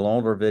 This is an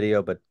older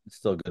video, but it's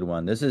still a good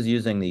one. This is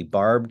using the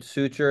barbed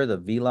suture, the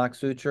V-lock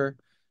suture.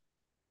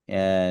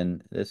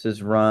 And this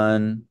is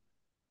run,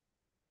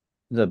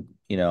 the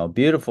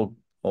beautiful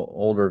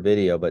older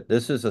video, but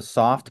this is a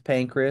soft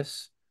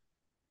pancreas.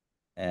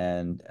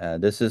 And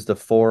this is the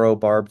 4-0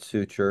 barbed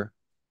suture.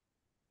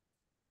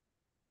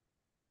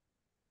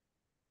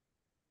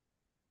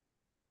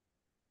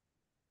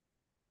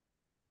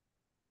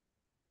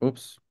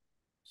 Oops,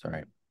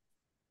 sorry.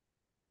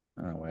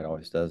 I don't know why it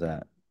always does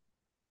that.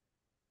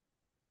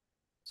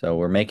 So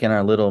we're making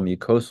our little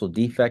mucosal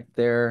defect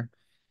there.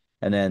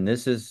 And then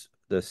this is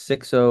the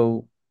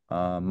 6-0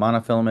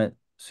 monofilament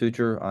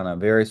suture on a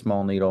very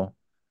small needle.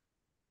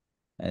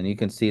 And you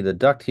can see the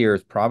duct here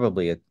is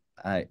probably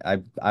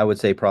I would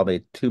say probably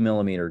a 2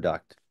 millimeter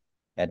duct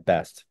at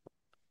best.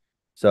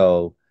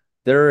 So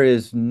there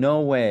is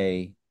no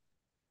way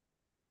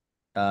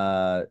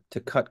to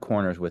cut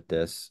corners with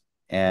this.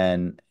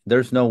 And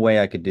there's no way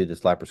I could do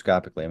this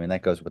laparoscopically. I mean,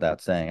 that goes without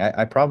saying.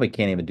 I probably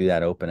can't even do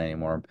that open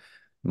anymore.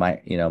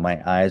 My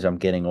eyes, I'm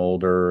getting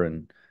older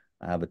and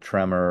I have a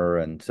tremor.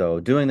 And so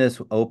doing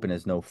this open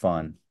is no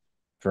fun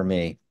for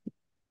me.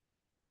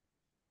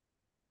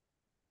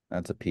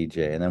 That's a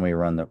PJ. And then we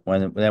run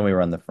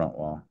the front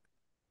wall.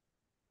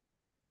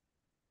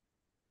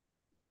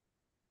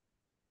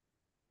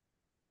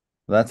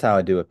 That's how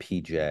I do a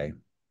PJ.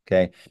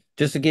 Okay.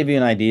 Just to give you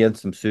an idea of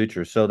some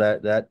sutures. So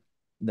that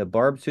the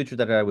barb suture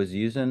that I was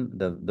using,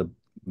 the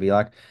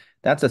VLOC,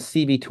 that's a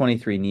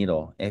CB23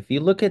 needle. If you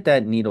look at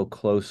that needle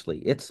closely,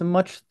 it's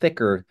much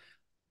thicker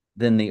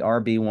than the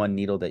RB1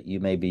 needle that you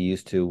may be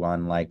used to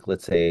on, like,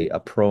 let's say a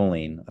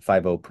Proline, a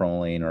 5.0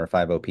 Proline or a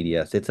 5.0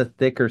 PDS. It's a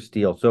thicker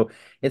steel. So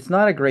it's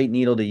not a great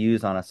needle to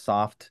use on a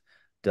soft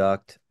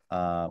duct,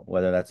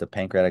 whether that's a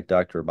pancreatic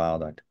duct or a bile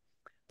duct.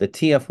 The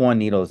TF1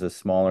 needle is a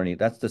smaller needle.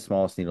 That's the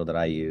smallest needle that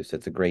I use.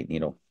 It's a great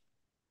needle.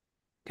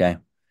 Okay.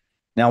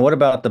 Now, what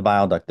about the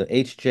bile duct? The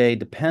HJ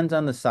depends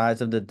on the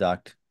size of the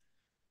duct.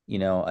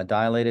 A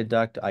dilated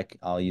duct,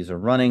 I'll use a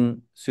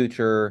running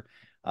suture.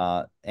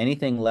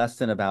 Anything less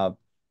than about,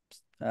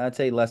 I'd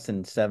say less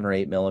than 7 or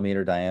 8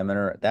 millimeter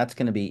diameter, that's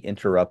going to be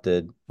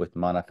interrupted with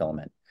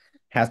monofilament.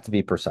 Has to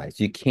be precise.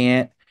 You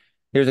can't.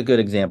 Here's a good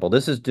example.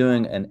 This is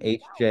doing an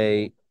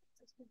HJ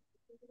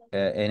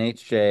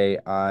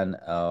on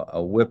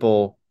a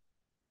Whipple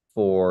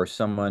for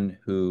someone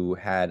who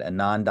had a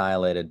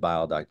non-dilated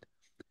bile duct.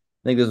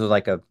 I think this was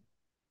like a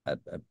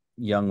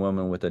young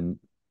woman with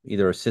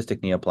either a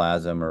cystic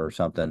neoplasm or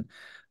something.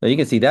 But you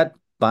can see that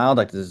bile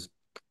duct is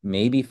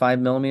maybe 5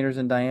 millimeters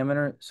in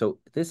diameter. So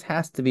this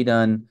has to be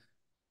done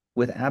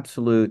with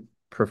absolute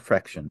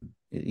perfection.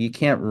 You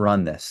can't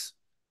run this.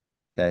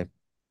 Okay.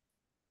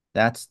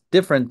 That's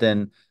different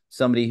than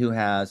somebody who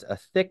has a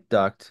thick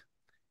duct.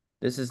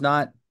 This is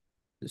not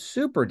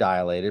super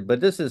dilated,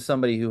 but this is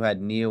somebody who had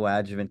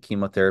neoadjuvant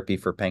chemotherapy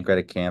for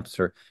pancreatic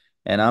cancer.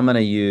 And I'm going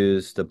to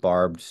use the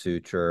barbed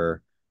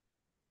suture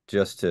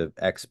just to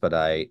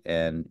expedite.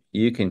 And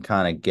you can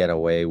kind of get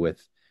away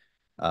with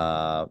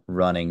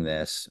running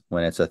this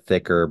when it's a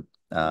thicker,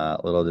 a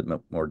little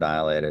bit more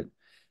dilated.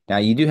 Now,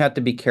 you do have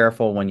to be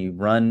careful when you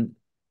run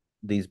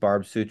these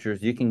barbed sutures.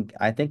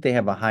 I think they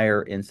have a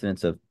higher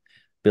incidence of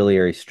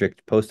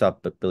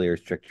post-op biliary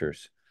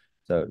strictures.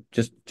 So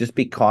just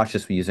be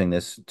cautious with using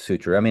this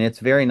suture. I mean, it's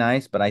very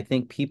nice, but I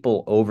think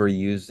people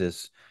overuse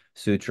this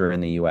suture in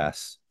the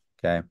US.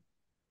 Okay.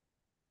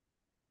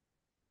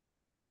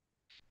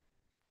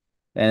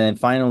 And then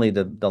finally,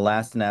 the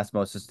last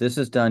anastomosis. This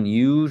is done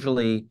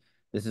usually,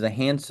 this is a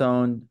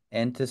hand-sewn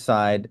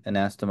end-to-side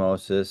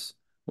anastomosis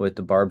with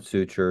the barbed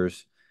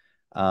sutures.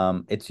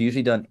 It's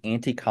usually done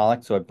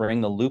anti-colic, so I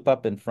bring the loop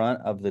up in front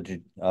of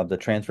the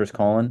transverse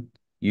colon,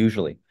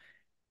 usually.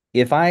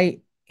 If I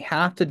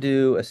have to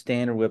do a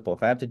standard Whipple,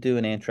 if I have to do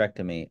an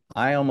antrectomy,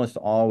 I almost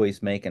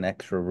always make an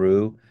extra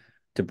roux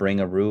to bring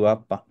a roux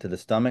up to the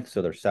stomach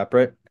so they're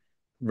separate,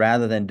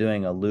 rather than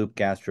doing a loop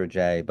gastro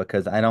J,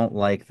 because I don't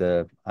like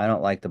the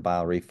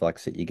bile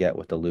reflux that you get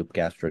with the loop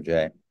gastro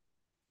J.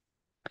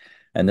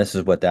 And this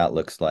is what that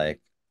looks like.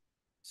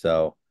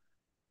 So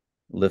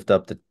lift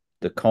up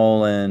the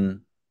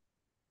colon.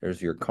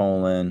 There's your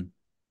colon.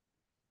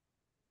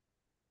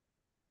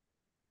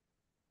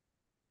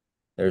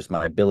 There's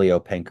my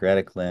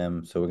biliopancreatic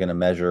limb. So we're going to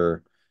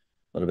measure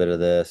a little bit of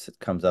this. It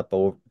comes up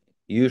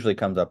usually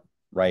comes up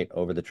right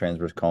over the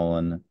transverse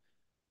colon.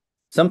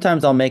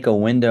 Sometimes I'll make a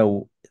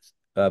window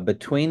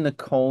between the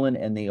colon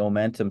and the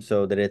omentum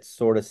so that it's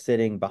sort of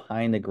sitting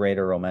behind the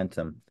greater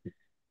omentum.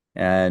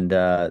 And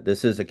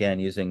this is, again,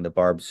 using the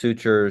barbed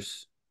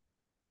sutures.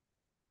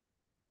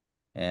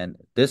 And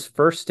this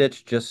first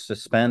stitch just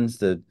suspends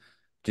the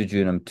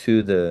jejunum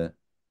to the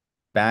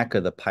back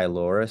of the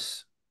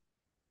pylorus.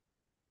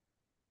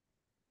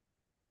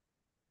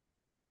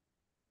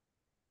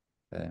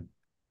 Okay.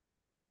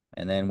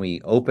 And then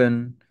we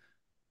open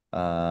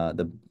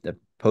the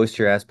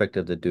posterior aspect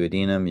of the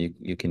duodenum.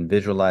 You can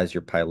visualize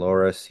your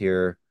pylorus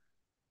here.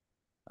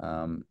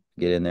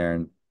 Get in there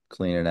and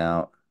clean it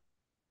out.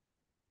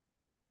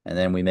 And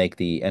then we make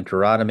the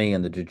enterotomy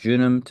and the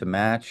jejunum to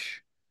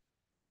match.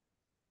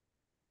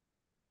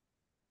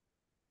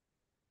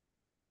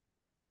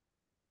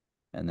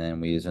 And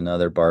then we use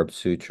another barbed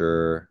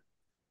suture.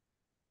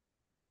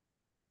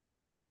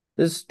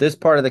 This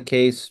part of the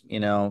case,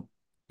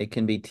 it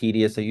can be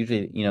tedious. I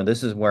usually,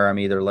 this is where I'm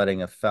either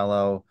letting a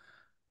fellow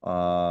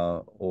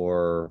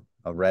or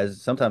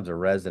sometimes a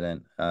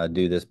resident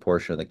do this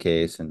portion of the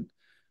case and,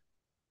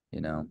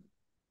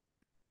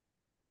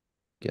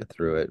 get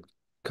through it,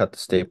 cut the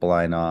staple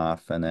line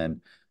off, and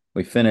then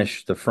we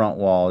finish the front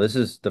wall.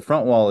 The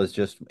front wall is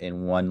just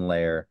in one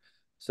layer.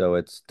 So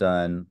it's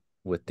done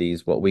with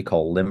these, what we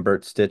call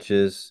Limbert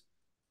stitches.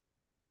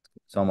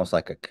 It's almost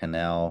like a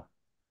canal.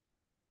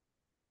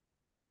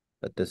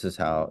 but this is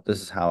how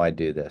I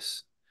do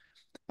this.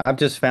 I've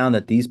just found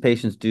that these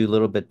patients do a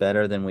little bit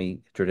better than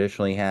we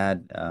traditionally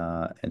had,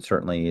 and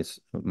certainly is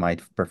my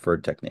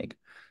preferred technique.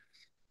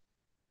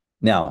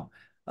 Now,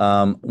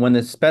 when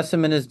the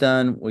specimen is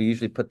done, we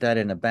usually put that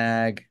in a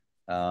bag.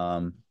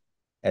 Um,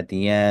 at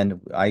the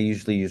end, I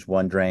usually use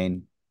one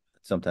drain,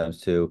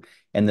 sometimes two,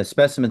 and the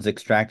specimen's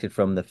extracted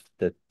from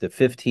the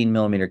 15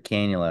 millimeter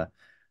cannula.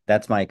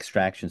 That's my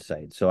extraction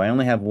site. So I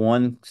only have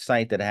one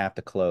site that I have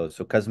to close.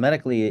 So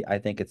cosmetically, I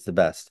think it's the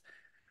best.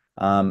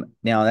 Now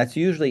that's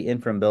usually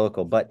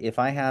infraumbilical, but if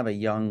I have a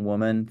young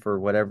woman for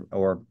whatever,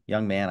 or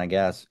young man, I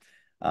guess,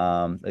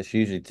 this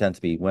usually tends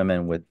to be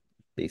women with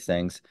these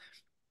things.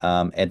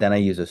 And then I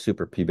use a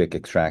suprapubic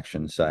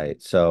extraction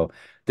site. So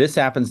this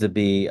happens to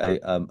be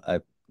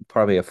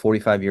probably a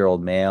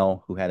 45-year-old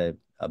male who had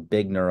a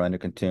big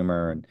neuroendocrine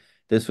tumor, and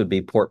this would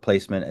be port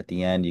placement at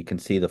the end. You can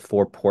see the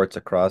 4 ports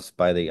across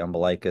by the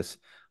umbilicus.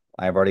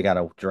 I've already got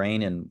a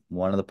drain in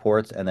one of the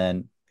ports, and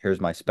then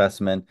here's my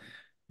specimen.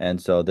 And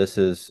so this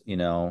is,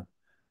 you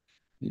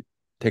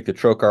take the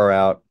trocar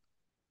out,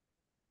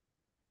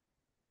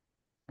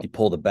 you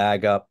pull the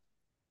bag up,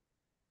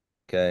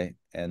 okay,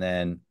 and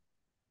then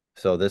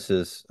so this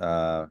is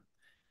how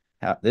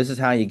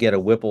you get a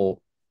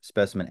Whipple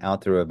specimen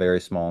out through a very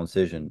small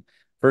incision.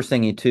 First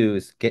thing you do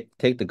is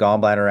take the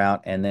gallbladder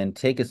out and then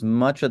take as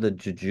much of the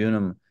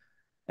jejunum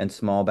and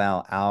small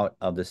bowel out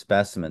of the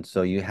specimen.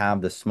 So you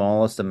have the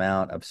smallest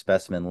amount of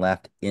specimen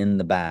left in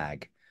the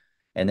bag.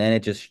 And then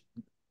it just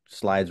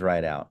slides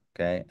right out.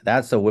 Okay.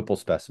 That's a Whipple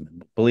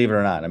specimen. Believe it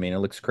or not. I mean, it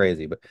looks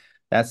crazy, but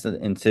that's the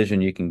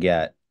incision you can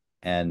get.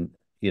 And,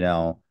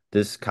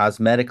 this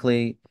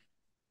cosmetically,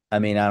 I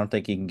mean, I don't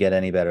think you can get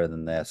any better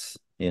than this.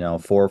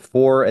 For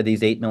 4 of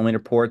these 8 millimeter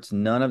ports,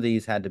 none of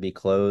these had to be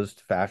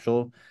closed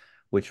fascial,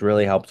 which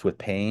really helps with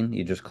pain.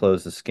 You just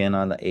close the skin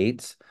on the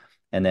eights,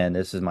 and then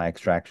this is my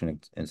extraction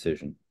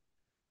incision.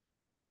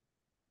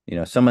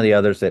 Some of the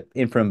others that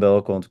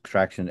infraumbilical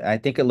extraction, I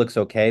think it looks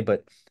okay,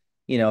 but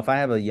if I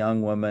have a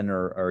young woman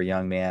or a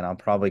young man, I'm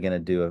probably going to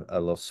do a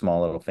little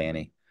small little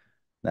fanny.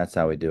 That's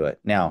how we do it.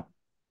 Now,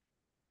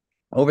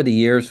 over the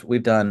years,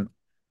 we've done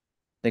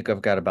think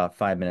I've got about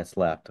 5 minutes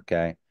left.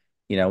 Okay.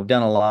 We've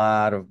done a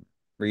lot of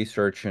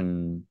research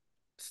and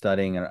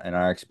studying in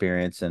our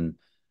experience. And,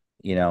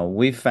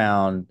 we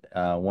found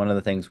one of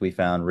the things we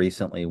found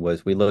recently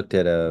was we looked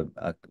at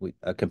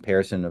a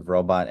comparison of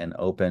robot and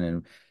open.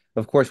 And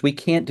of course, we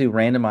can't do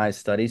randomized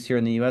studies here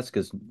in the US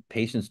because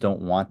patients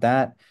don't want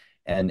that.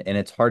 And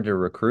it's hard to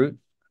recruit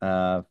to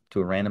a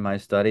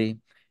randomized study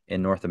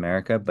in North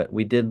America. But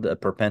we did a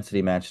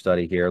propensity match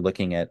study here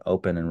looking at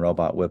open and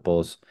robot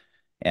Whipples,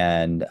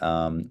 and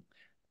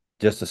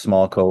just a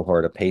small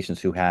cohort of patients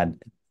who had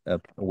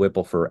a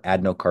Whipple for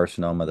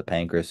adenocarcinoma of the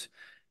pancreas.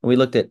 And we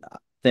looked at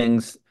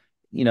things,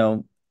 you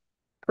know,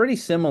 pretty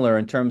similar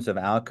in terms of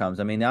outcomes.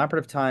 I mean, the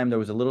operative time, there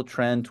was a little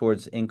trend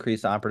towards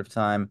increased operative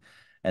time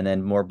and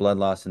then more blood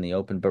loss in the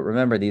open. But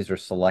remember, these are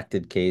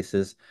selected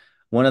cases.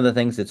 One of the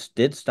things that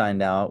did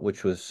stand out,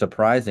 which was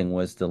surprising,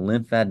 was the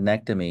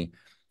lymphadenectomy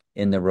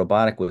in the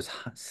robotic was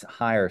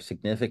higher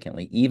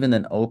significantly, even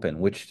than open,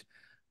 which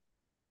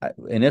I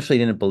initially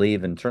didn't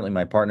believe, and certainly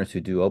my partners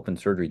who do open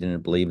surgery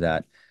didn't believe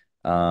that.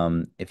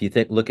 If you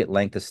look at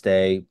length of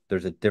stay,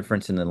 there's a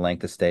difference in the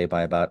length of stay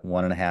by about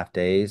 1.5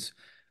 days.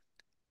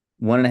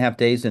 1.5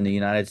 days in the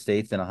United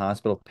States in a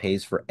hospital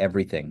pays for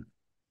everything.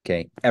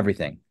 Okay,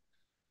 everything.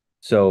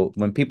 So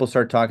when people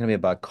start talking to me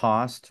about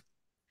cost,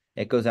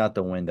 it goes out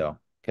the window.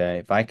 Okay,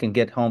 if I can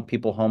get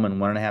people home in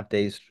 1.5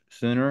 days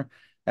sooner,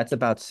 that's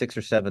about $6,000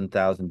 or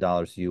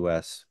 $7,000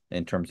 US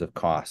in terms of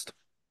cost.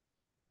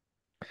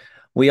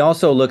 We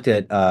also looked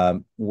at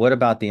what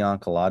about the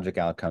oncologic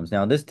outcomes.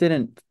 Now, this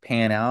didn't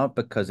pan out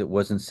because it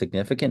wasn't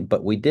significant,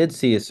 but we did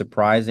see a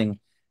surprising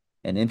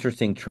and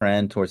interesting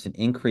trend towards an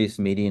increased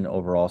median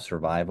overall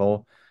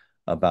survival,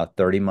 about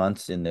 30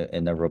 months in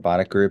the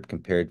robotic group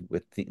compared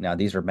with now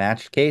these are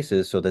matched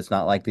cases, so that's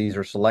not like these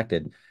are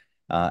selected.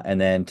 And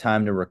then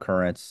time to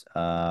recurrence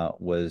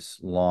was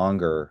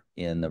longer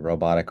in the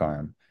robotic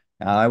arm.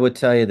 Now, I would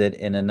tell you that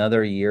in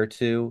another year or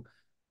two,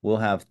 we'll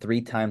have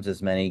 3 times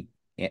as many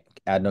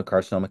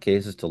adenocarcinoma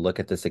cases to look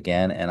at this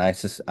again, and I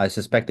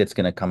suspect it's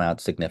going to come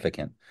out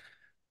significant.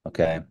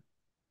 Okay.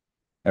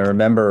 And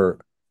remember,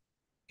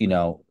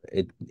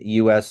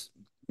 US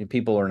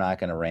people are not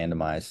going to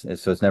randomize,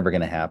 so it's never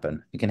going to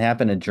happen. It can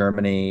happen in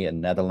Germany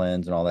and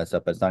Netherlands and all that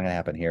stuff, but it's not going to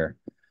happen here.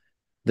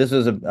 This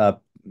was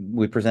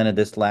we presented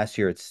this last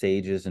year at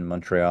Stages in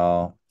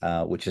Montreal,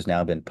 which has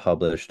now been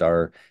published.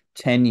 Our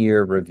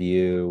 10-year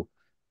review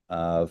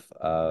of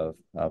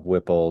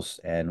Whipples,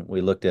 and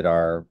we looked at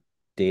our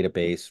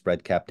database,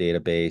 REDCap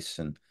database,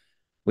 and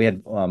we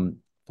had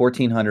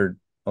 1,400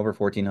 over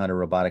 1,400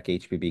 robotic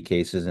HPB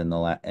cases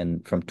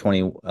and from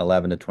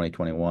 2011 to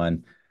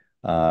 2021,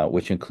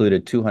 which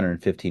included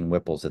 215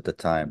 Whipples at the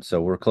time.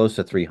 So we're close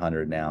to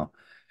 300 now.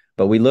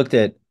 But we looked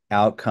at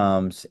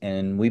outcomes,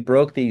 and we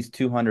broke these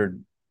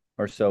 200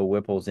 or so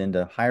Whipples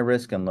into high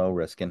risk and low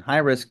risk. And high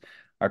risk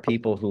are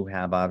people who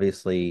have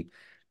obviously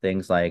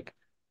things like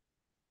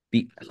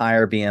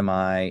higher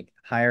BMI,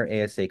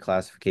 higher ASA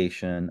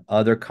classification,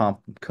 other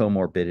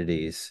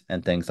comorbidities,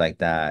 and things like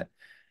that.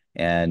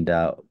 And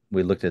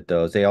we looked at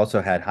those. They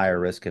also had higher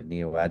risk of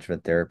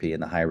neoadjuvant therapy in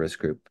the high risk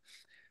group.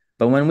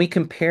 But when we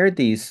compared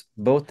these,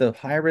 both the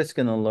high risk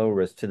and the low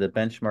risk, to the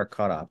benchmark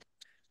cutoff,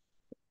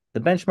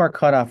 the benchmark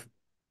cutoff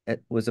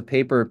was a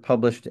paper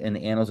published in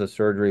the Annals of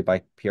Surgery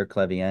by Pierre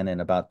Clevien in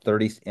about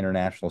 30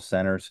 international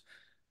centers,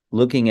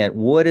 looking at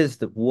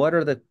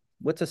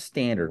what's a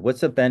standard,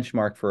 what's a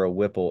benchmark for a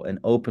Whipple, an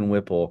open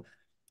Whipple,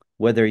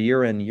 whether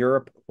you're in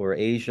Europe or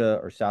Asia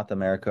or South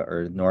America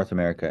or North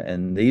America.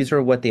 And these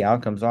are what the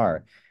outcomes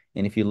are.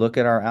 And if you look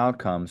at our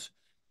outcomes,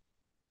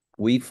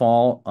 we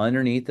fall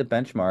underneath the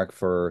benchmark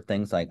for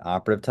things like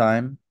operative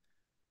time,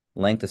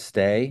 length of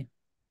stay,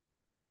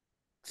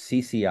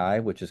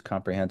 CCI, which is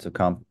comprehensive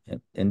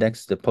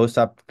index, the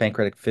post-op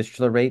pancreatic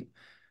fistula rate,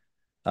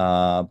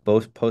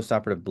 both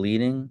post-operative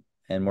bleeding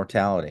and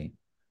mortality.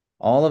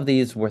 All of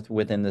these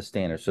within the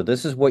standard. So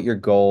this is what your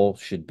goal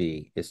should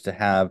be, is to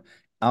have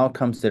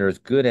outcomes that are as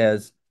good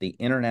as the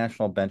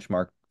international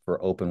benchmark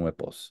for open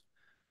Whipples.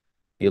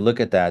 You look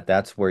at that,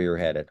 that's where you're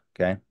headed,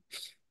 okay?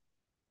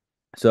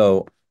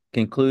 So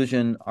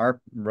conclusion,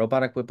 our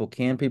robotic Whipple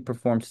can be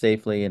performed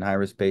safely in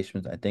high-risk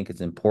patients. I think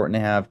it's important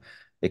to have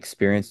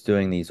experience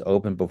doing these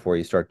open before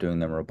you start doing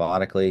them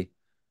robotically.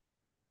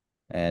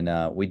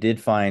 And we did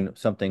find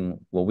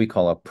something, what we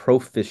call a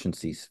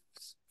proficiency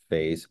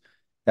phase.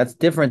 That's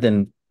different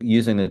than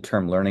using the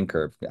term learning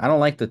curve. I don't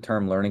like the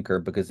term learning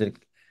curve because it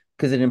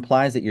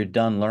implies that you're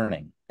done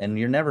learning, and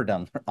you're never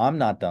done. I'm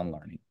not done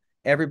learning.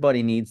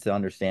 Everybody needs to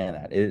understand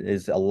that. It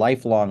is a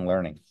lifelong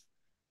learning.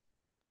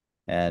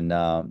 And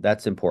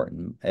that's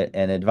important.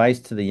 And advice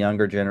to the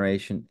younger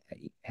generation,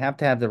 you have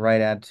to have the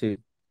right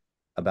attitude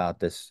about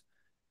this.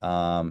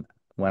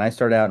 When I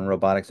started out in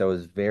robotics, I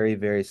was very,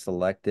 very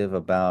selective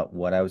about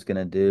what I was going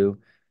to do.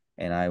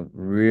 And I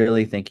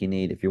really think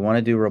if you want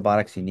to do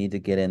robotics, you need to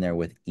get in there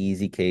with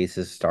easy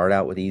cases, start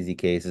out with easy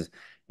cases,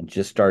 and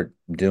just start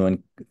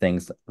doing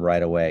things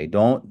right away.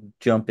 Don't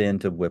jump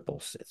into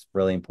Whipples. It's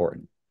really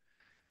important.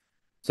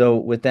 So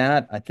with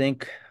that, I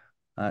think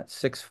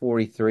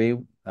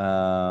 6:43,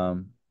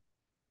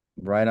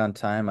 right on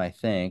time, I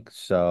think.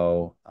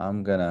 So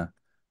I'm going to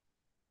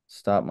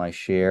stop my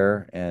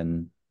share,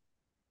 and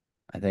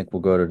I think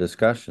we'll go to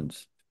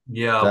discussions.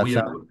 Yeah, Does we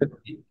that are. sound good?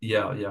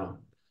 Yeah.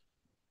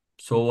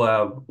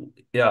 So,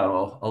 yeah,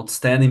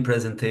 outstanding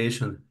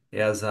presentation,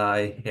 as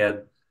I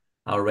had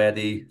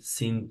already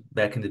seen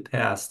back in the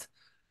past.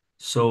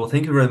 So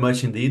thank you very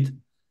much indeed.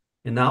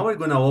 And now we're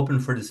going to open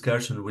for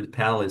discussion with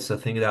panelists. I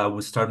think that I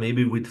will start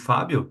maybe with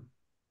Fabio.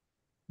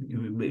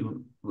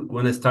 We're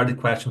going to start the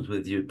questions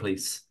with you,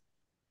 please.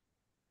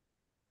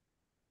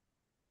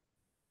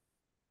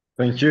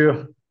 Thank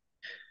you.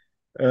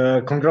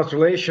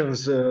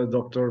 Congratulations,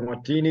 Dr.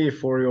 Martini,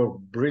 for your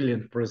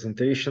brilliant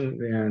presentation,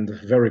 and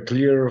very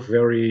clear,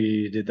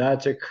 very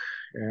didactic,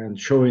 and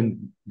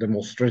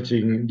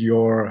demonstrating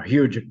your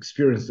huge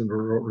experience in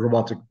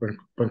robotic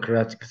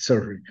pancreatic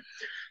surgery.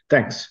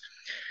 Thanks.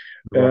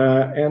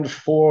 And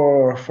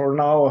for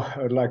now,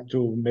 I'd like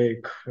to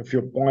make a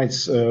few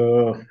points.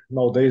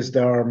 Nowadays,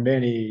 there are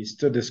many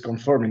studies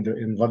confirming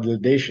and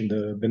validation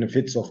the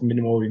benefits of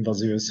minimal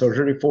invasive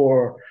surgery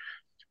for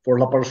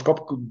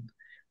laparoscopic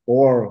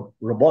or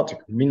robotic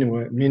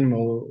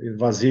minimal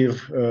invasive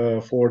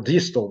for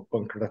distal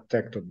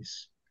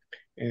pancreatectomies.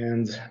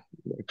 And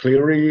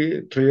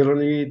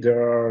clearly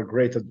there are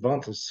great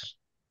advantages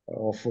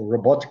of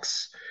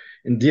robotics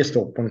in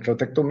distal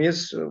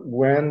pancreatectomies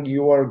when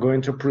you are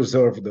going to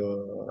preserve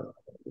the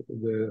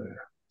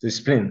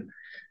spleen,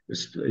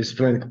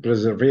 splenic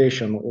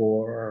preservation,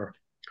 or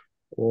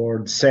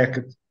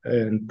dissect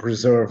and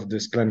preserve the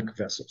splenic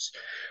vessels.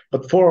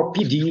 But for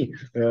PD,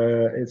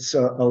 it's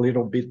a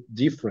little bit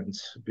different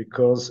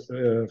because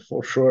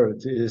for sure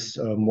it is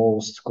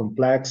most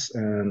complex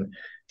and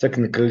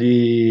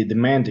technically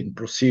demanding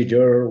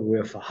procedure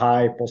with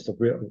high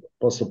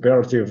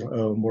postoperative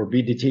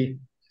morbidity,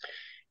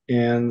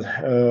 and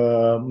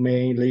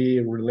mainly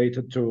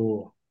related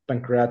to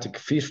pancreatic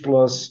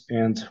fistulas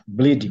and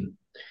bleeding.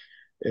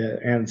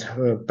 And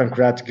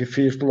pancreatic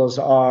fistulas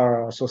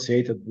are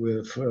associated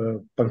with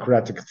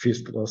pancreatic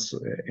fistulas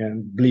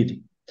and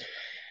bleeding.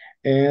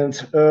 And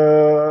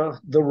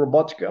the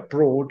robotic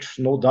approach,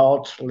 no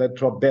doubt, led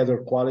to a better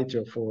quality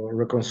of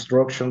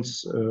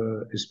reconstructions,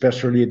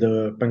 especially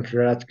the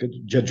pancreatic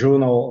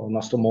jejunal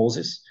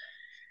anastomosis.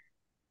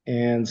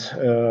 And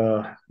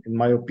in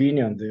my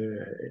opinion,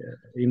 the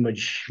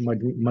image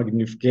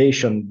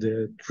magnification,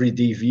 the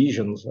 3D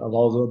visions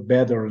allow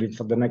better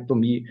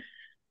lymphadenectomy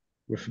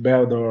with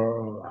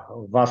better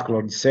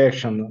vascular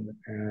dissection.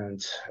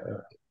 And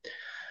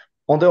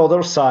on the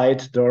other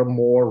side, there are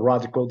more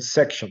radical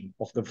dissection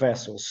of the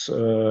vessels.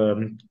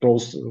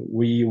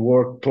 We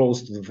work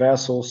close to the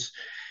vessels,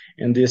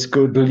 and this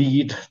could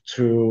lead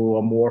to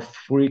a more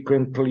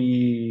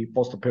frequently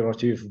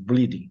postoperative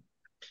bleeding.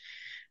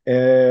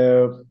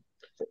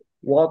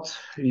 What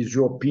is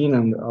your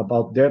opinion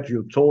about that?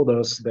 You told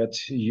us that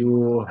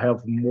you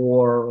have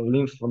more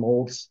lymph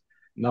nodes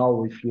now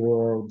with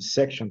your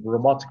section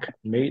robotic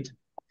made.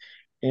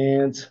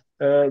 And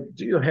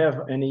do you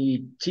have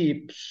any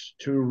tips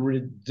to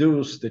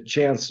reduce the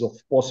chance of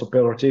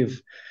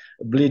postoperative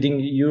bleeding?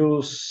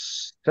 You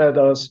said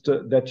us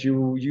that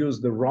you use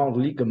the round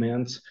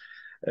ligament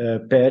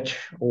patch,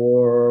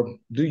 or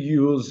do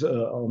you use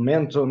a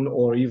menton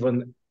or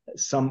even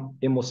some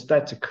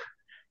hemostatic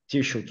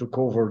tissue to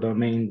cover the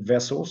main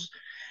vessels,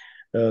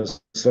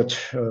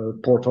 such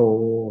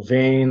portal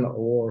vein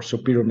or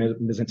superior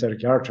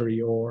mesenteric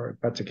artery or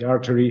hepatic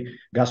artery,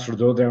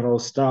 gastroduodenal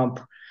stump,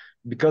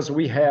 because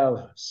we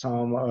have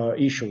some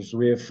issues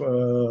with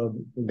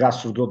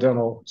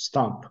gastroduodenal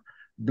stump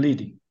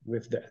bleeding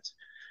with that.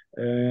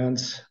 And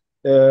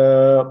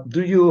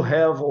do you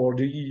have or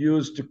do you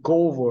use to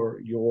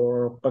cover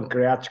your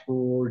pancreatic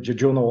or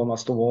jejunal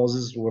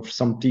anastomosis with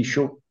some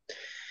tissue?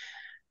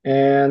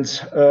 And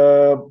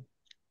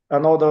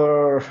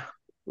another,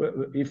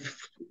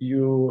 if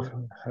you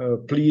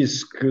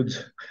please could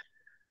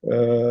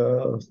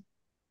uh,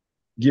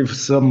 give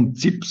some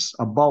tips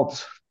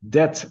about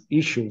that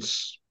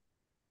issues.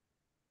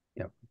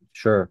 Yeah,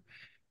 sure.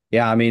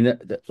 Yeah, I mean, a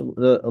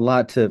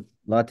lot to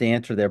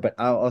answer there, but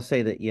I'll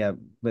say that yeah,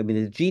 I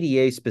mean the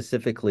GDA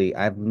specifically,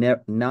 I've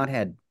never not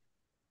had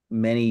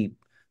many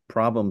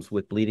problems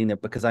with bleeding there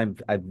because I'm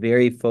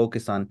very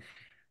focused on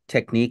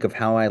technique of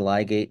how I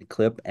ligate,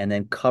 clip, and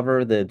then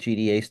cover the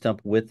GDA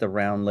stump with the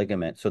round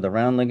ligament. So the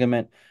round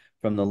ligament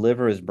from the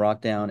liver is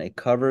brought down, it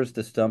covers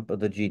the stump of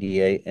the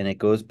GDA, and it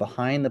goes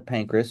behind the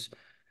pancreas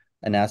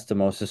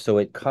anastomosis, so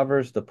it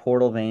covers the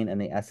portal vein and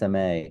the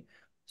SMA.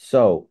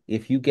 So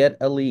if you get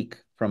a leak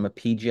from a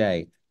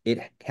PJ, it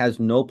has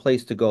no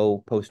place to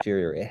go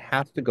posterior. It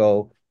has to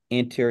go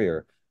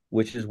anterior,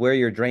 which is where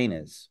your drain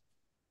is.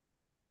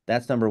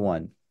 That's number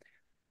one.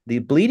 The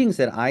bleedings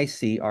that I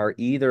see are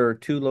either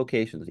two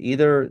locations.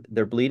 Either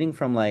they're bleeding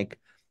from like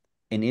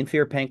an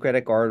inferior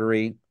pancreatic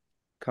artery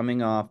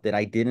coming off that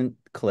I didn't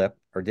clip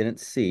or didn't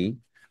see,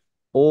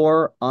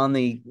 or on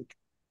the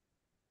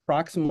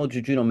proximal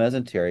jejunal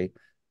mesentery,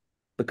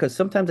 because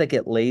sometimes I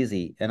get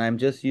lazy and I'm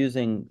just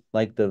using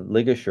like the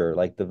ligature,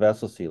 like the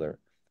vessel sealer.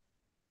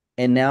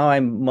 And now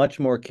I'm much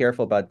more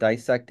careful about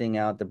dissecting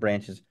out the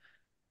branches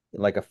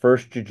like a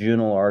first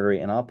jejunal artery,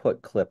 and I'll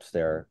put clips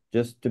there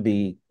just to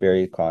be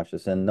very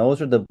cautious. And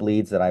those are the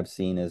bleeds that I've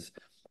seen is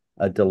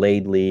a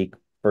delayed leak,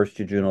 first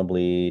jejunal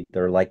bleed.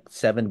 They're like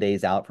 7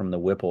 days out from the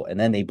Whipple, and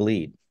then they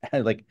bleed.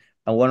 Like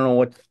I want to know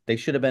what they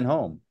should have been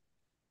home.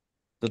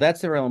 So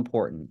that's real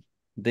important.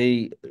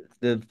 The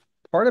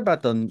part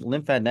about the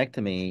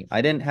lymphadenectomy,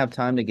 I didn't have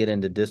time to get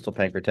into distal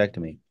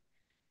pancreatectomy.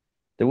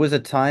 There was a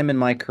time in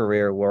my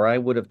career where I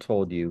would have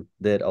told you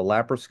that a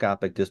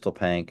laparoscopic distal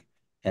panc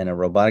and a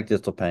robotic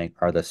distal panc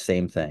are the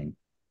same thing.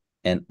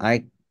 And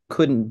I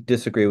couldn't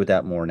disagree with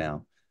that more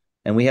now.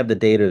 And we have the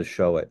data to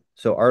show it.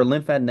 So our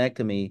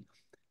lymphadenectomy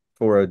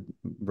for a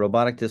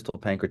robotic distal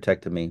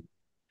pancreatectomy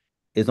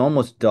is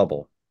almost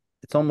double.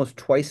 It's almost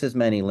twice as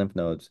many lymph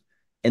nodes.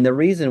 And the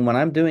reason when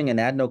I'm doing an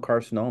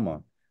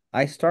adenocarcinoma,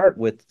 I start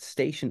with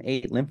station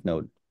 8 lymph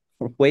node,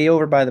 way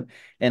over by the,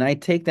 and I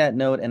take that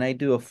node and I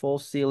do a full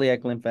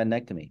celiac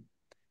lymphadenectomy.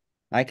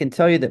 I can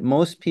tell you that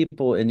most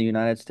people in the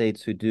United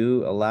States who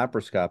do a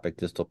laparoscopic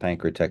distal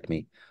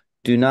pancreatectomy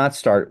do not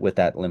start with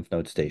that lymph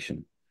node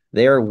station.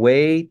 They are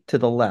way to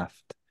the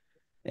left,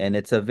 and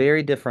it's a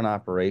very different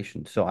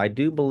operation. So I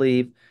do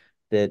believe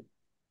that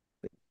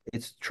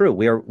it's true.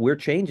 We're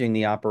changing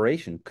the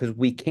operation because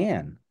we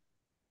can.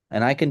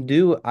 And I can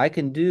do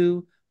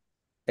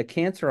a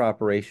cancer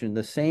operation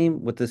the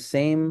same with the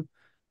same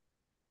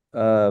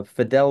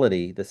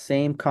fidelity, the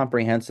same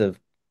comprehensive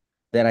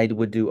that I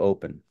would do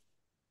open.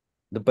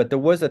 But there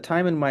was a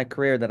time in my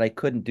career that I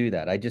couldn't do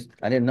that. I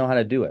didn't know how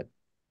to do it.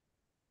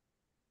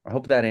 I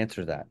hope that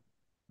answers that.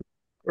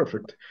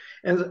 Perfect.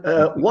 And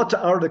what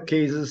are the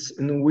cases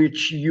in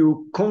which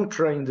you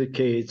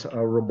contraindicate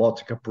a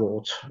robotic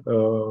approach?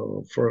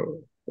 For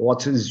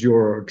what is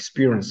your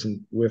experience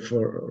with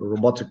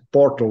robotic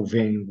portal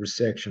vein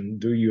resection?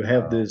 Do you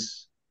have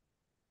this?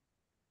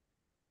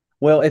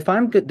 Well, if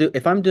I'm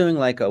doing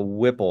like a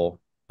Whipple,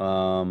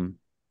 um,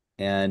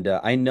 and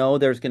I know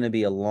there's going to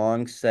be a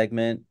long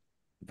segment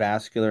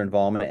vascular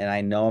involvement, and I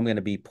know I'm going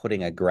to be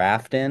putting a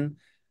graft in,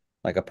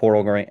 like a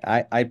portal graft,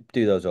 I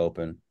do those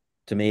open.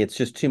 To me, it's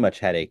just too much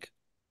headache.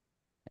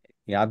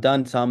 Yeah, I've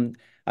done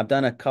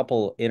a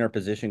couple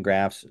interposition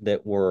grafts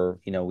that were,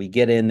 we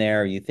get in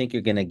there, you think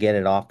you're going to get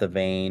it off the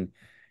vein,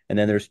 and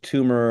then there's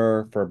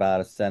tumor for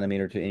about a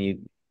centimeter or two,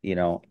 and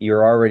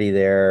you're already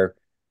there.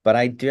 But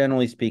I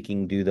generally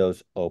speaking do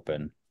those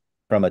open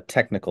from a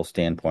technical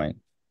standpoint.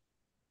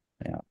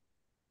 Yeah.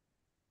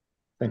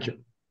 Thank you.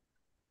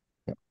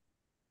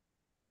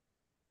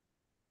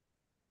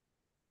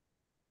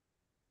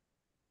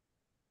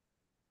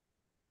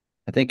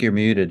 I think you're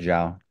muted,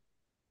 Zhao.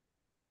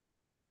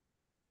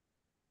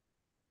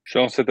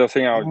 João, você tá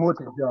sem áudio.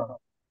 Muted, John.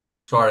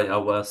 Sorry, I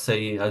was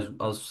saying, I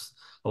was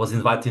I was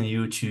inviting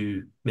you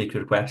to make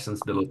your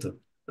questions, Beluto.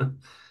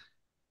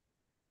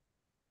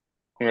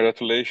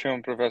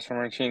 Congratulations, Professor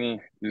Martini.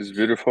 This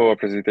beautiful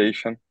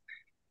presentation.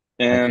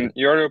 Thank you. And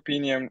your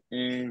opinion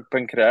in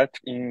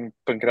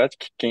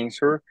pancreatic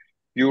cancer,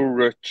 your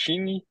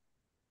routine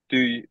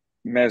to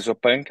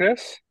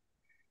mesopancreas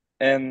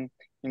and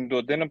in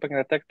duodenal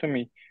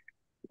pancreatectomy,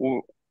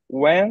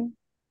 when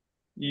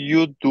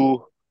you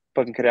do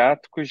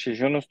pancreatic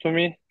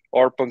jejunostomy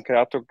or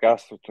pancreatic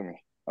gastrostomy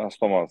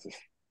anastomosis?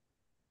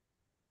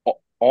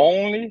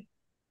 Only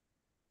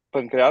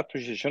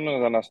pancreatic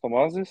jejunal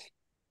anastomosis?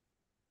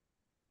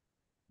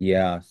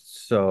 Yeah.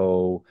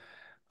 So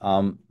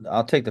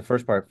I'll take the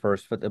first part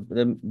first, but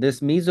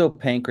this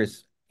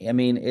mesopancreas, I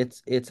mean,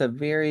 it's a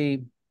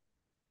very,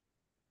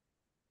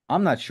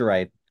 I'm not sure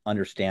I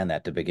understand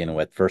that to begin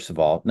with, first of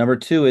all. Number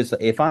two is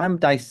if I'm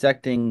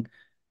dissecting,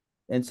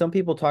 and some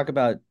people talk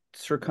about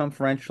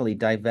circumferentially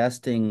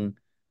divesting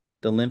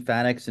the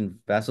lymphatics and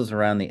vessels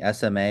around the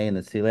SMA and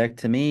the celiac.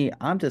 To me,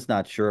 I'm just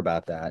not sure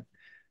about that.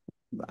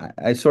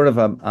 I sort of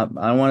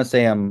I want to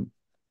say I'm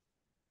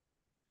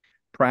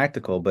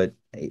practical, but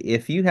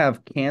if you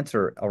have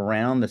cancer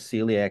around the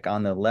celiac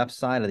on the left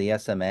side of the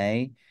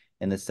SMA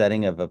in the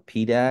setting of a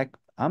PDAC,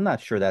 I'm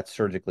not sure that's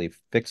surgically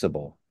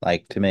fixable,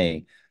 like to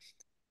me.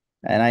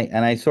 And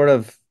I sort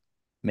of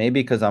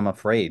maybe because I'm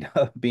afraid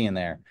of being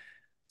there.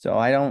 So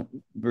I don't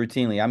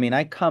routinely. I mean,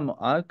 I come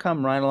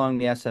right along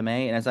the SMA,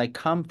 and as I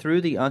come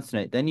through the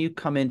uncinate, then you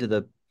come into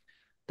the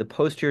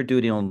posterior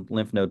duodenal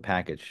lymph node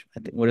package.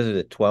 I think what is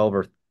it, 12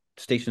 or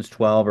stations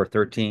 12 or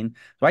 13.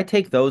 So I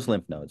take those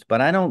lymph nodes,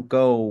 but I don't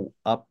go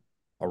up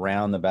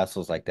around the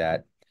vessels like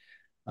that.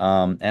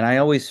 And I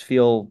always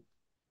feel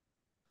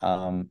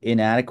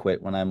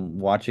inadequate when I'm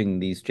watching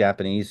these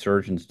Japanese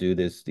surgeons do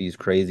these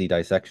crazy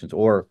dissections,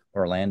 or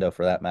Orlando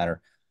for that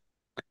matter.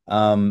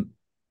 Um,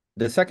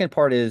 the second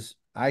part is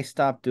I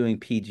stopped doing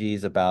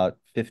PGs about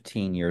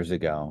 15 years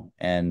ago.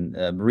 And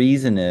the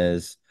reason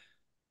is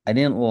I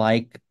didn't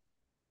like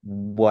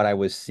what I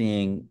was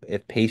seeing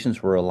if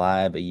patients were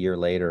alive a year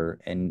later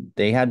and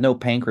they had no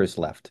pancreas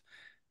left.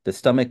 The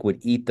stomach would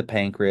eat the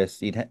pancreas.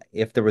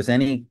 If there was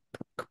any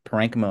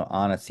parenchyma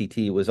on a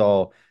CT, it was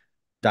all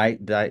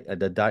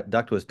the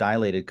duct was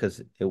dilated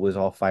because it was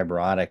all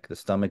fibrotic. The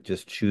stomach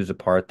just chews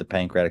apart the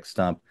pancreatic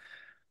stump.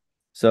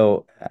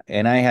 So,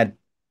 and I had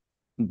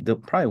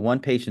probably one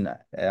patient.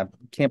 I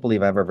can't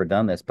believe I've ever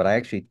done this, but I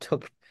actually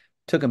took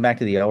him back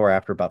to the OR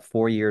after about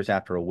 4 years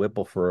after a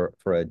Whipple for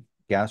a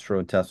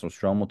gastrointestinal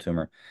stromal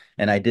tumor,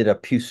 and I did a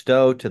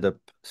Pusteau to the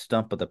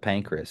stump of the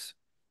pancreas.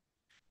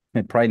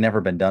 It probably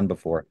never been done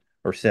before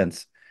or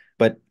since,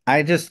 but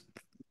I just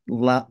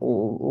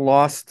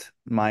lost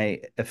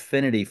my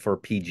affinity for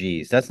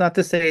PGs. That's not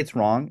to say it's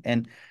wrong.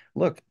 And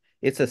look,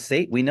 it's a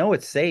safe. We know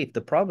it's safe.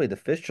 Probably the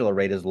fistula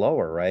rate is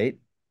lower, right?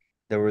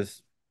 There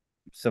was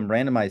some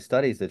randomized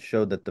studies that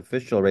showed that the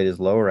fistula rate is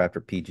lower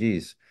after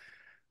PGs.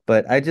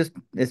 But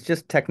it's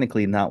just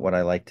technically not what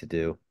I like to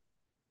do.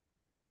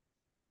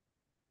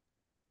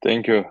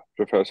 Thank you,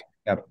 Professor.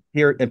 Yeah,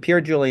 Pierre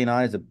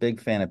Giuliani is a big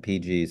fan of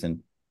PGs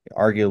and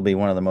arguably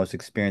one of the most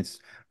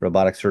experienced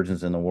robotic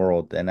surgeons in the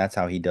world. And that's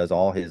how he does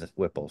all his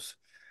Whipples.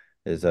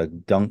 Is a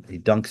dunk. He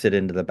dunks it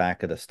into the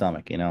back of the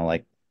stomach.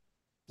 Like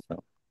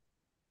so.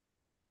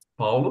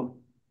 Paulo?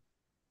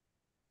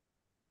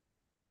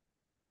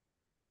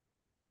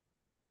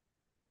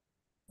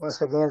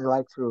 Once again, I'd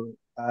like to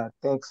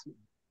thank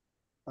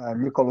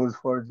Nicholas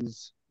for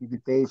this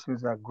invitation.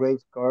 It's a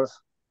great course.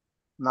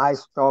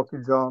 Nice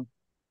talking, John.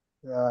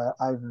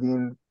 I've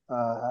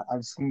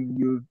seen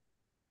you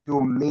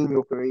do many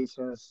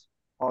operations.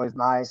 Always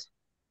nice.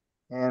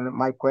 And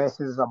my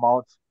question is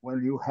about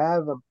when you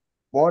have a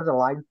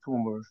borderline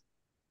tumor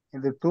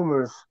and the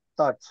tumors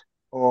touch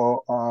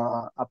or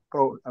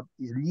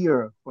is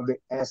near from the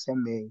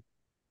SMA,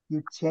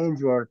 you change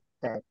your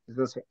tech.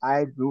 Because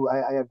I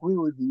agree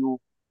with you.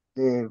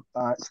 The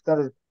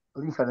standard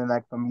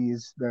lymphadenectomy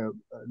is the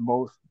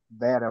most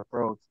better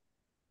approach.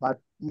 But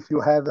if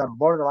you have a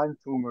borderline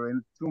tumor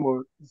and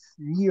tumor is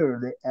near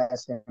the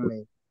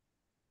SMA,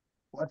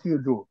 what do you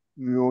do?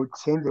 You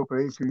change the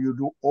operation, you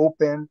do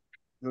open,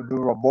 you do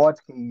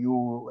robotic,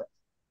 you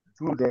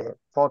do the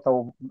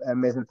total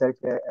mesenteric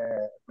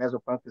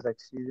mesopancreas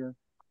excision.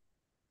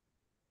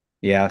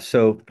 Yeah.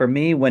 So for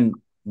me, when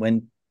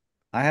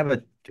I have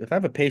a if I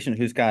have a patient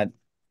who's got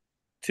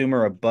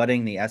tumor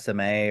abutting the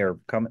SMA or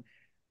coming,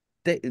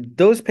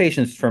 those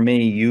patients for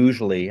me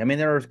usually, I mean,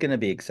 there's going to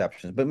be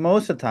exceptions, but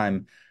most of the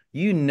time,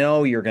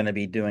 you're going to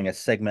be doing a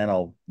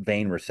segmental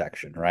vein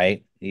resection,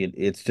 right?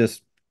 It's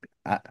just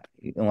uh,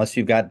 unless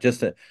you've got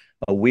just a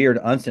weird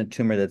uncinate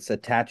tumor that's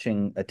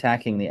attacking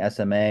the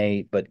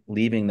SMA but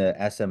leaving the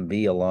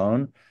SMV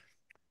alone.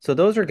 So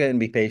those are going to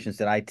be patients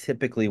that I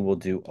typically will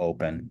do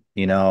open,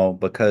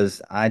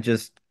 because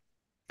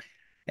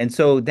and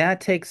so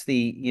that takes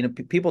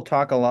people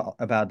talk a lot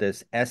about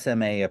this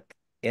SMA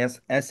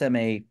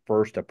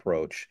first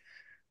approach.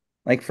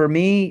 Like for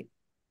me,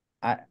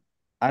 I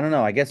I don't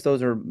know. I guess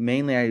those are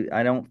mainly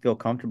I don't feel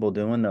comfortable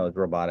doing those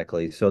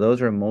robotically. So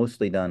those are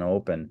mostly done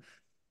open.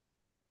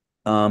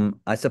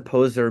 I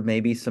suppose there may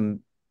be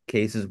some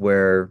cases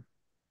where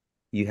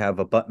you have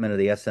abutment of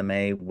the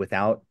SMA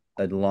without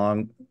a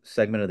long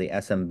segment of the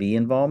SMB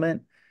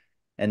involvement.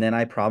 And then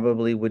I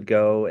probably would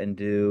go and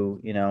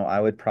do, I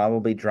would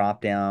probably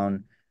drop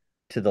down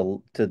to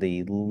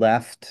the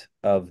left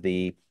of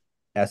the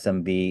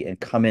SMB and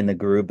come in the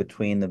groove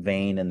between the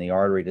vein and the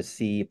artery to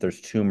see if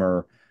there's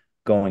tumor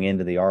going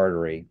into the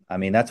artery. I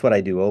mean, that's what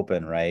I do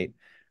open, right?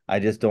 I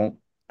just don't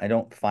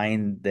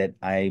find that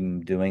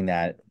I'm doing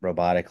that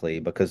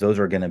robotically because those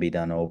are going to be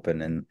done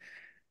open. And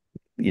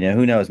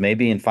who knows?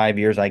 Maybe in 5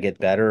 years I get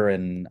better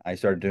and I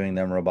start doing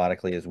them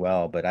robotically as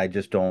well. But I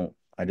just don't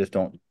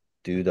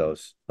do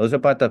those. Those are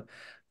about the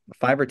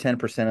 5 or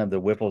 10% of the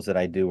whipples that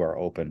I do are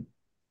open.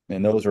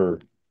 And those are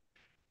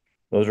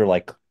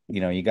like,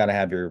 you got to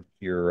have your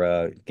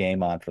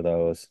game on for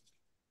those.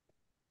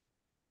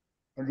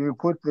 And you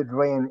put the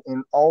drain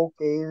in all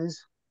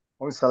cases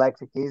or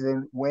select a case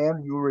and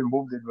when you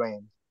remove the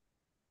drain.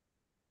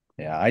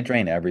 Yeah, I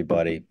drain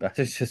everybody. But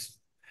it's just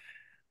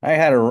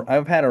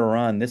I've had a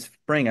run this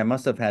spring. I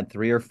must have had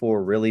 3 or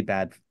 4 really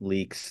bad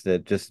leaks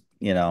that just,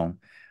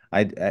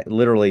 I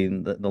literally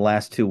the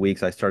last 2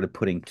 weeks I started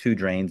putting two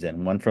drains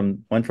in. One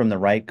from the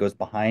right goes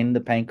behind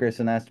the pancreas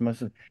and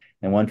anastomosis,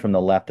 and one from the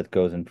left that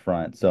goes in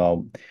front.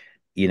 So,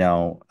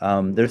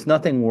 there's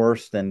nothing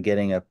worse than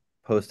getting a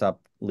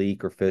post-op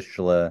leak or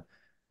fistula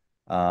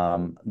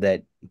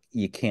that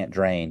you can't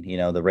drain.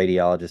 The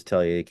radiologists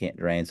tell you can't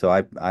drain. So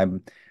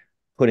I'm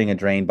putting a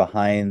drain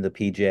behind the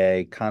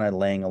PJ, kind of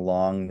laying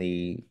along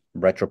the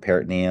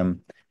retroperitoneum,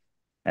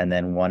 and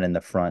then one in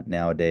the front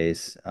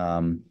nowadays.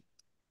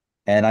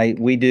 And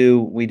we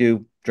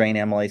do drain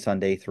amylase on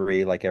day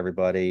 3, like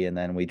everybody, and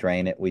then we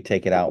drain it. We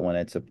take it out when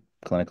it's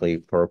clinically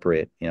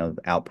appropriate.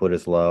 Output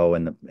is low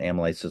and the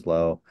amylase is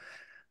low.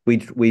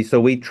 So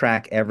we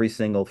track every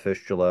single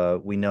fistula.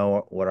 We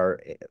know what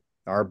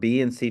our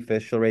B and C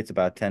fistula rate's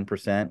about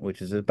 10%,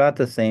 which is about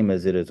the same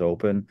as it is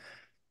open.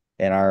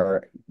 And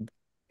our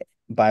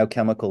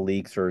biochemical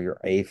leaks or your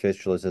A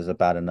fistulas is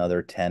about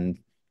another 10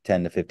 to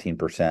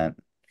 15%.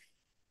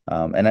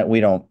 And we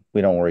don't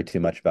worry too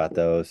much about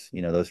those.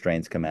 Those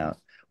strains come out.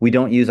 We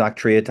don't use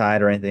octreotide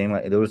or anything.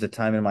 There was a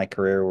time in my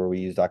career where we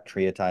used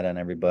octreotide on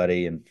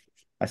everybody, and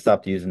I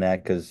stopped using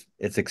that because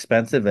it's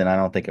expensive and I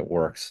don't think it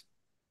works.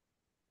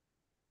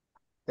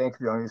 Thank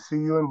you, John. See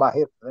you in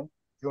Barreto, né?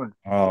 June.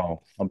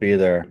 Oh, I'll be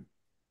there.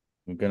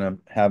 I'm gonna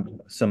have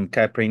some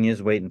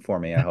caipirinhas waiting for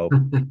me, I hope.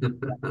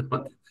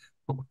 On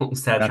Not too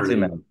Saturday.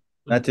 many.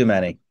 Not too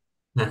many.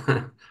 Just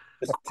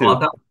two.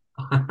 Coloca.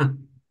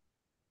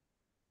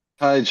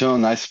 Hi,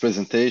 John. Nice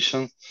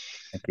presentation.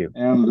 Thank you.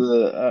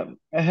 And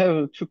I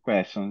have two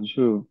questions.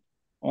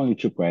 Only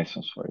two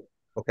questions for you.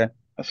 Okay.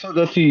 I saw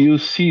that you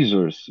use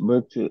scissors,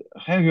 but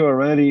have you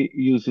already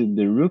used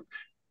the rook?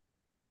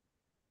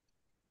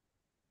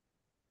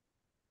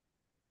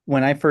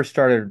 When I first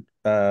started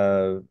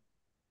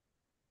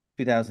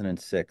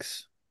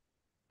 2006,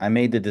 I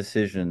made the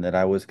decision that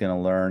I was going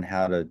to learn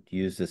how to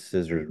use the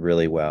scissors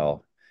really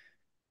well.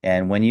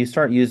 And when you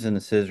start using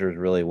the scissors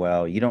really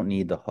well, you don't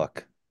need the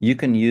hook. You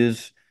can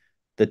use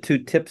the two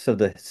tips of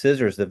the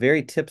scissors. The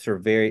very tips are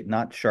very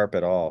not sharp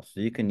at all. So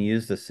you can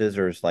use the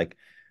scissors like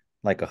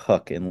a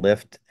hook and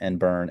lift and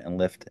burn and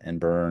lift and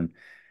burn.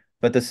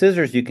 But the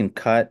scissors you can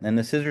cut, and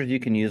the scissors you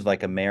can use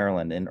like a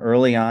Maryland. And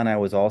early on, I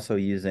was also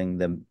using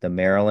the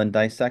Maryland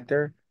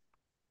dissector.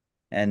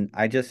 And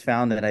I just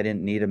found that I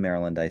didn't need a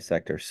Maryland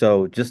dissector.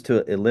 So just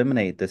to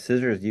eliminate the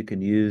scissors, you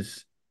can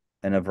use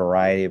in a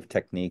variety of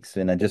techniques.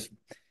 And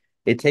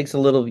it takes a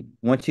little,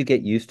 once you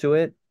get used to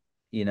it,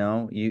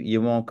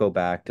 you won't go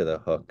back to the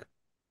hook,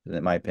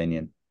 in my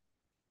opinion.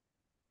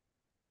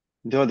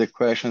 The other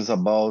question is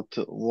about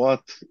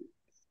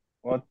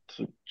what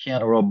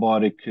can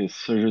robotic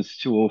surgery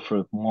still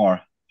offer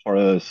more for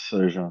us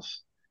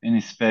surgeons?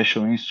 Any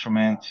special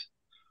instrument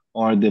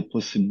or the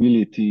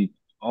possibility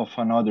of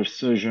another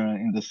surgeon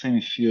in the same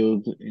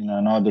field in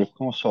another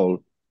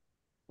console?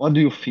 What do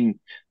you think?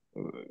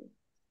 Uh,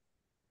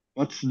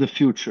 What's the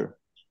future?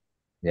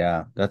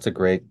 Yeah, that's a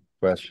great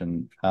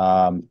question.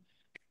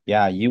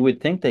 Yeah, you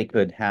would think they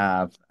could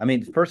have. I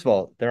mean, first of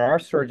all, there are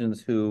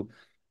surgeons who,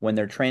 when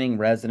they're training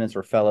residents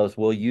or fellows,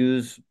 will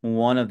use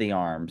one of the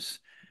arms.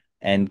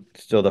 And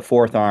so the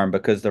fourth arm,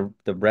 because the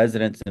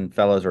residents and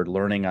fellows are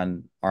learning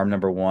on arm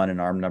number 1 and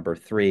arm number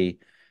 3,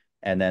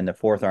 and then the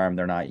fourth arm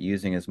they're not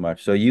using as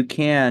much. So you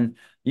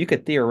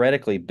could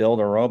theoretically build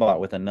a robot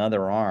with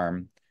another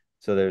arm.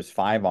 So there's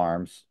 5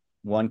 arms,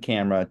 one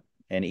camera,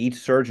 and each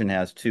surgeon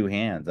has 2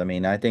 hands. I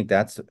mean, I think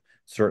that's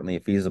certainly a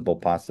feasible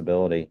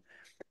possibility.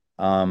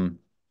 Um,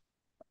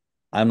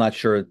 I'm not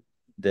sure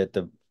that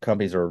the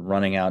companies are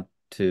running out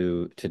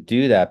to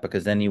do that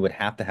because then you would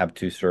have to have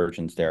 2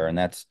 surgeons there, and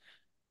that's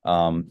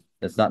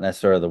not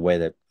necessarily the way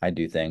that I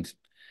do things.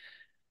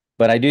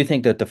 But I do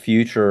think that the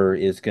future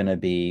is going to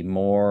be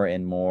more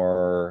and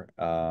more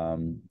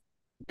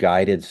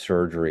guided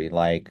surgery.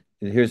 Like,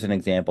 here's an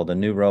example. The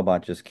new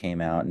robot just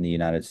came out in the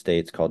United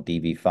States called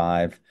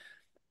DV5.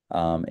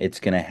 It's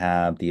going to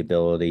have the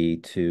ability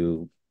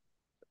to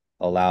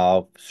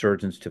allow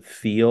surgeons to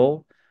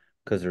feel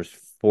because there's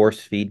force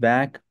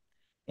feedback.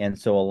 And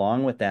so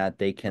along with that,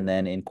 they can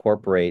then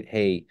incorporate,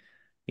 hey,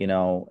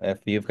 if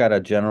you've got a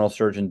general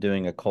surgeon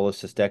doing a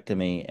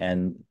cholecystectomy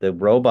and the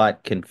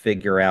robot can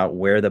figure out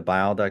where the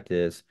bile duct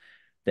is,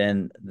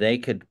 then they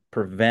could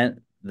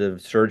prevent the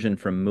surgeon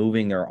from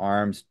moving their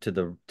arms to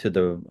their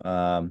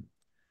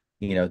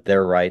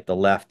right, the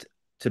left,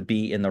 to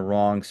be in the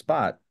wrong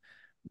spot.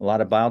 A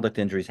lot of bile duct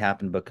injuries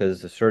happen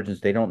because the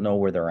surgeons, they don't know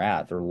where they're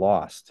at. They're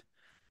lost.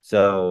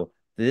 So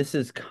this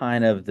is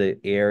kind of the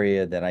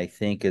area that I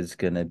think is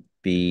going to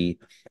be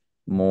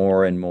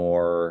more and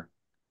more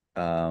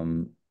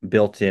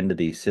built into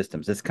these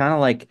systems. It's kind of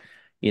like,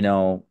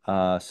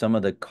 some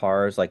of the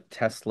cars like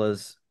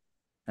Teslas.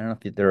 I don't know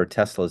if there are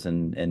Teslas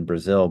in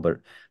Brazil, but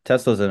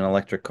Tesla's an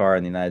electric car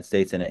in the United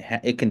States, and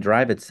it can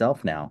drive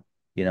itself now,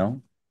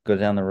 go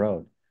down the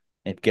road.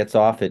 It gets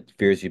off, it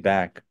veers you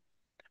back.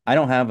 I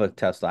don't have a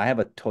Tesla. I have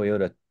a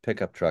Toyota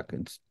pickup truck.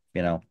 It's,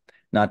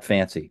 not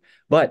fancy,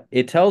 but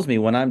it tells me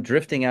when I'm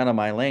drifting out of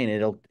my lane,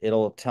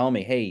 it'll tell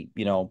me, hey,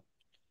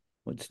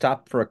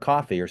 stop for a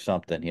coffee or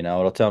something,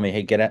 it'll tell me,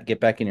 hey, get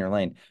back in your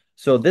lane.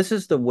 So this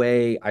is the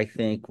way I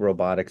think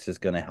robotics is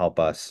going to help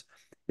us.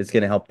 It's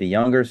going to help the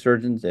younger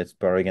surgeons. It's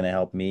probably going to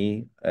help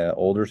me,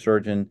 older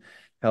surgeon,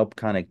 help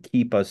kind of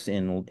keep us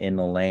in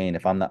the lane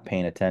if I'm not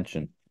paying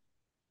attention.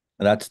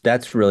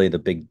 That's really the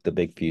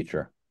big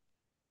future.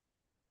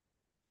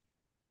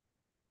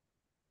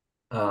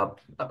 Uh,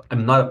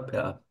 I'm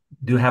not.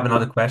 Do you have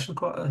another question,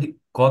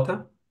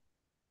 Kota?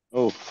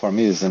 Oh, for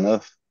me is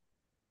enough.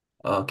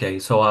 Okay,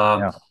 so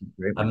Yeah,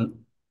 great man.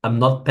 I'm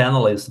not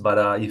panelist,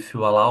 but if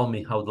you allow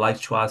me, I would like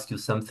to ask you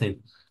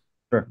something.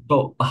 Sure.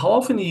 So, how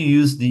often you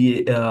use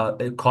the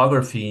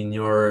echography in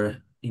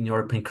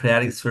your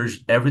pancreatic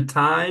surgery? Every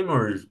time,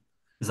 or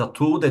is a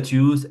tool that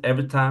you use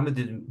every time that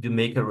you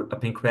make a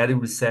pancreatic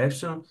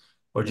resection,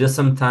 or just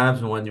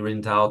sometimes when you're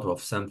in doubt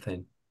of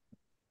something?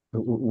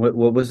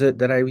 What was it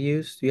that I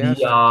used? You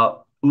The asked?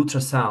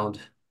 ultrasound.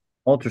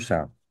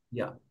 Ultrasound.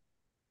 Yeah,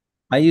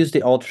 I use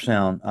the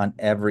ultrasound on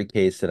every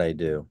case that I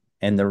do.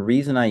 And the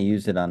reason I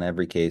use it on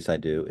every case I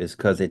do is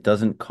because it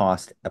doesn't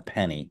cost a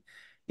penny.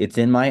 It's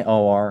in my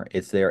OR,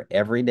 it's there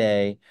every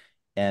day.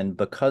 And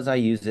because I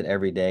use it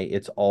every day,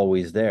 it's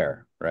always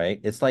there, right?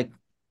 It's like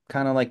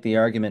kind of like the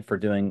argument for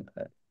doing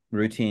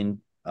routine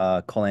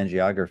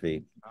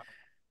cholangiography.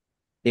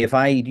 If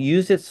I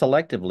use it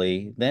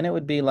selectively, then it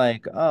would be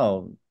like,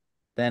 oh,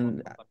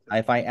 then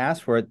if I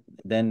ask for it,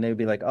 then they'd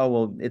be like, oh,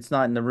 well, it's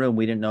not in the room.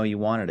 We didn't know you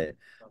wanted it.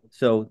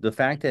 So the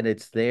fact that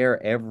it's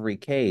there every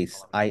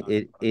case,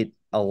 it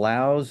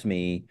allows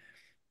me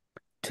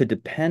to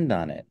depend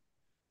on it.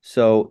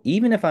 So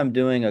even if I'm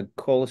doing a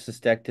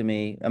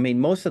cholecystectomy, I mean,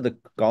 most of the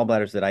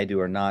gallbladders that I do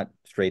are not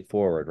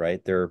straightforward,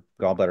 right? They're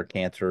gallbladder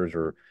cancers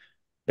or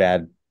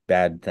bad,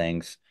 bad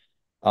things.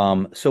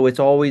 So it's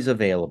always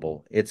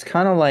available. It's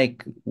kind of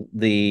like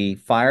the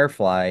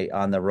Firefly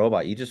on the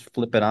robot. You just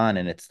flip it on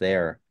and it's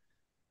there.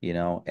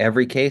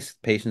 Every case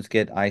patients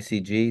get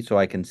ICG, so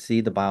I can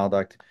see the bile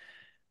duct.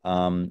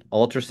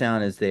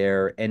 Ultrasound is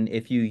there, and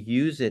if you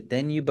use it,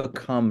 then you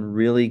become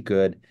really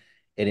good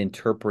at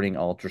interpreting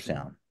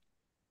ultrasound.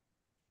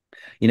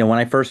 When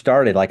I first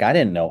started, like I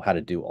didn't know how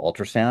to do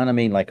ultrasound. I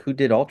mean, like who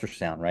did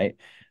ultrasound, right?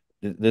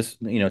 This,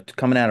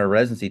 coming out of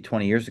residency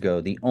 20 years ago,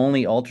 the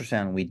only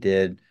ultrasound we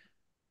did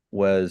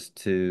was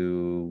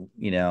to,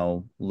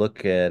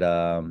 look at,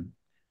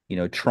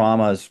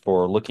 traumas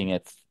for looking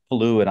at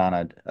fluid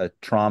on a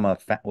trauma,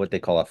 what they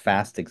call a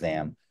fast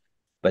exam.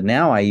 But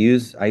now I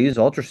use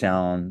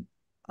ultrasound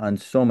on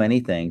so many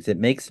things. It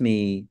makes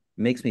me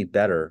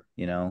better,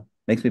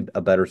 makes me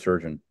a better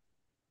surgeon,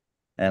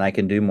 and I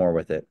can do more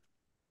with it.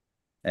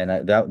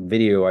 And that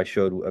video I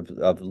showed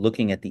of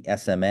looking at the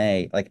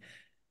SMA, like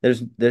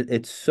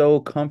it's so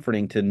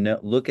comforting to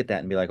look at that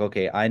and be like,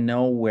 okay, I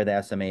know where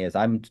the SMA is.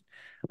 I'm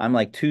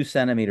like 2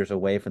 centimeters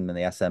away from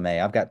the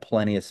SMA. I've got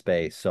plenty of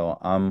space, so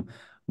I'm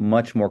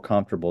much more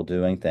comfortable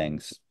doing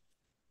things.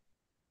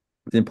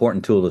 It's an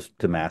important tool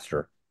to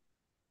master.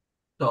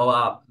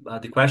 So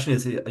the question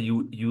is,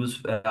 you use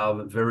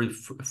from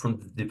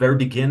the very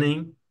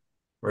beginning,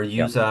 or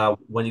Yeah. use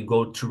when you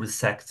go to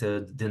resect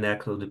the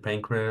neck of the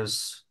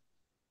pancreas?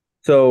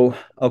 So,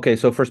 okay,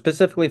 so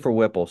specifically for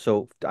Whipple,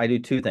 so I do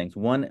two things.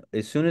 One,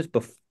 as soon as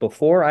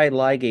before I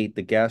ligate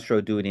the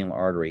gastroduodenal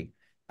artery,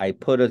 I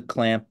put a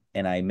clamp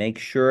and I make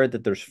sure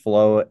that there's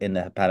flow in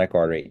the hepatic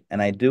artery.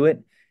 And I do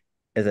it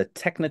as a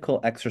technical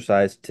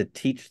exercise to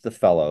teach the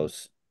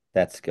fellows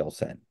that skill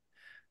set.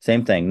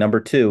 Same thing. Number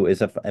two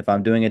is if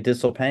I'm doing a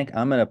distal panc,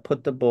 I'm going to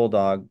put the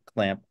bulldog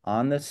clamp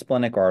on the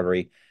splenic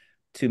artery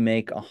to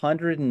make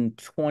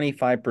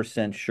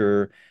 125%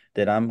 sure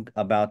that I'm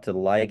about to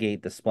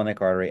ligate the splenic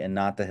artery and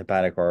not the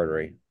hepatic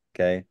artery.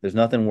 Okay. There's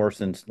nothing worse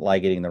than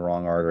ligating the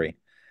wrong artery.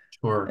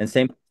 Sure. And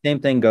same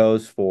thing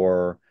goes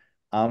for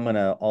I'm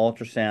gonna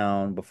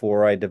ultrasound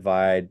before I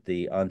divide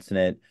the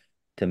uncinate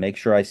to make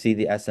sure I see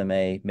the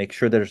SMA, make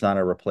sure there's not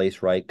a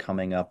replace right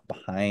coming up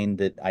behind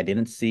that I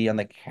didn't see on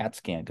the CAT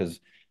scan because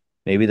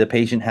maybe the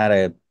patient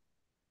had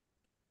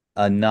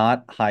a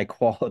not high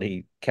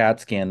quality CAT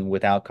scan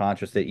without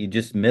contrast that you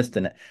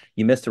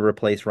missed a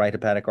replaced right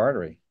hepatic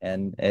artery,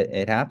 and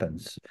it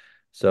happens.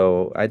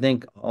 So I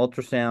think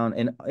ultrasound,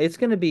 and it's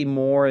going to be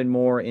more and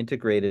more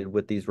integrated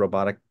with these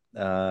robotic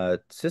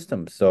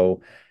systems.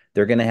 So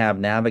they're going to have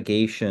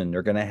navigation.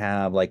 They're going to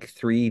have like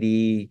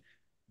 3D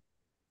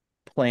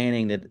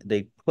planning, that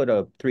they put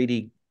a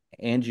 3D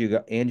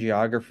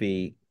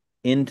angiography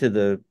into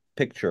the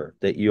picture,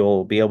 that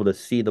you'll be able to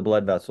see the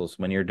blood vessels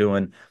when you're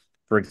doing,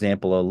 for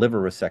example, a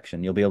liver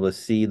resection. You'll be able to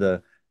see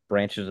the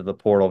branches of the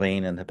portal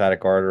vein and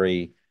hepatic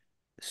artery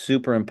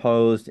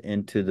superimposed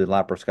into the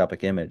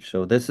laparoscopic image.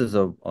 So this is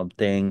a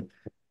thing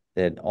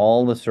that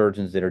all the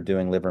surgeons that are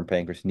doing liver and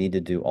pancreas need to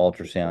do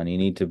ultrasound. You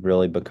need to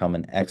really become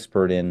an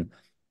expert in,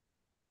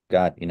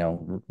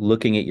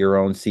 looking at your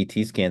own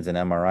CT scans and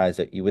MRIs.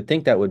 That you would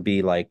think that would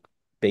be like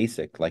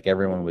basic, like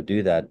everyone would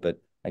do that, but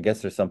I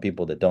guess there's some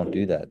people that don't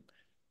do that.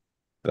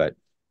 But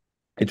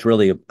it's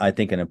really, I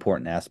think, an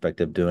important aspect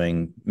of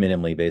doing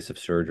minimally invasive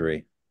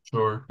surgery.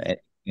 Sure. And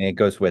it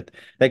goes with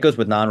that goes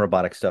with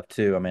non-robotic stuff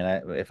too. I mean,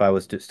 if I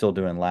was still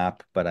doing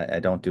lap, but I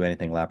don't do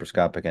anything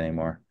laparoscopic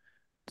anymore.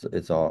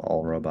 It's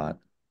all robot.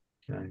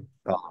 Okay.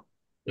 Oh,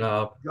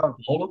 John,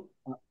 Paulo?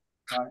 uh,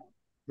 uh,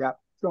 yeah.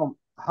 John,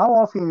 how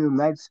often in the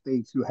United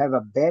States you have a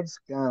bad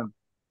scan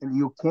and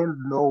you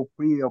can know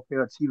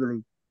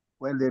pre-operatively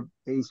when the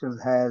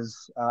patient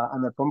has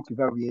anatomic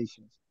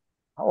variations?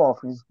 How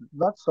often? It's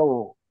not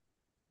so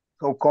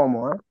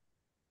common. Huh?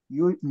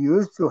 You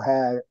used to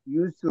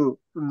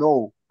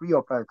know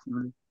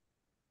pre-operatively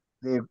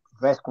the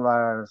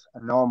vascular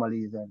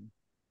anomalies and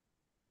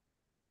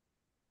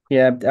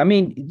yeah. I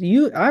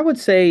mean, I would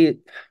say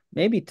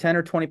maybe 10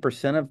 or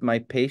 20% of my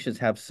patients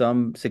have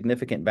some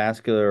significant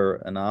vascular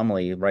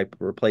anomaly, right?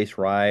 Replace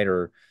right,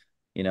 or,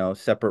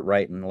 separate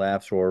right and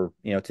lefts, or,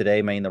 today,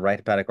 I mean, the right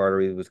hepatic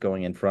artery was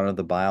going in front of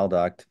the bile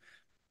duct,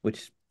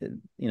 which,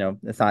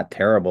 it's not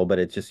terrible, but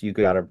it's just, you've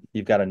got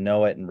to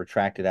know it and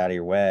retract it out of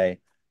your way.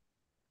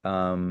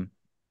 Um,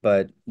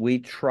 but we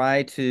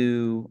try not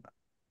to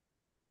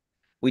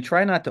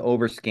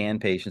overscan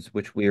patients,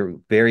 which we're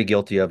very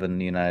guilty of in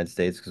the United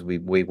States, because we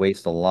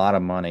waste a lot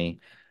of money.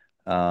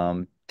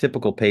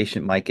 Typical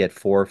patient might get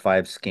 4 or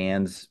 5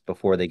 scans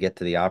before they get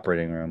to the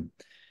operating room.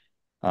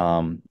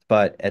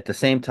 But at the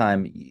same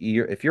time,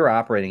 if you're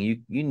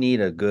operating, you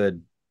need a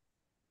good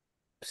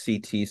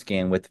CT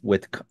scan with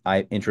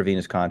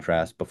intravenous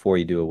contrast before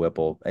you do a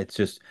Whipple. It's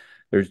just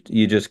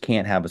you just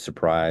can't have a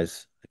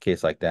surprise a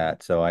case like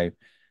that. So I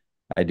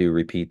do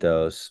repeat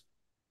those.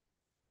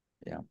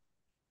 Yeah.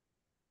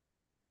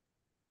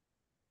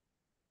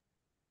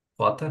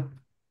 Vota?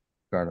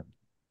 Got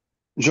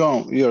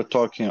John, you're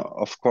talking,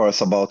 of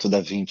course, about the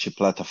Da Vinci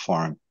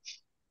platform.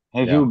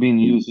 Have Yeah. you been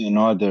using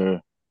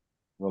other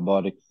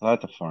robotic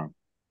platform?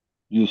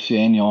 You see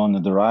any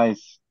on the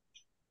rise?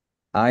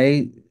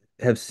 I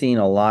have seen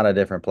a lot of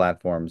different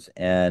platforms,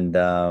 and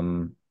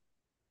I've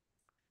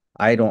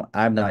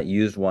not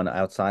used one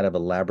outside of a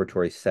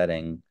laboratory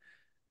setting.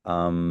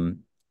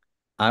 Um,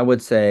 I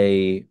would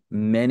say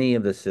many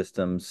of the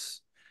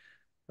systems,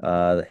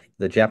 the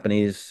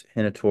Japanese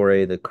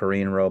Hinatori, the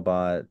Korean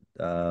robot,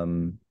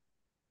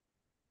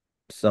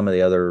 some of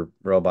the other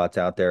robots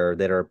out there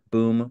that are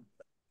boom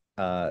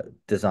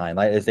design,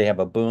 like as they have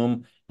a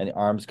boom and the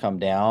arms come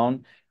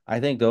down. I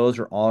think those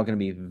are all going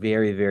to be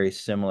very, very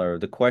similar.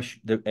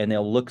 And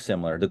they'll look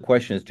similar. The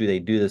question is, do they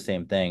do the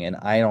same thing? And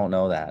I don't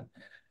know that.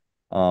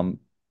 Um,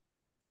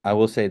 I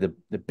will say the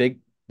big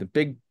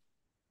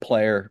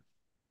player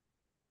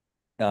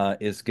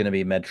is going to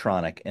be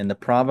Medtronic, and the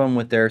problem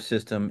with their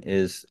system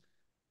is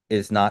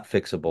not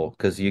fixable,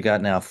 because you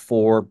got now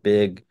 4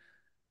 big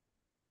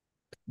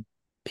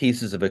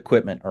pieces of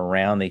equipment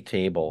around the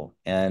table,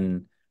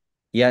 and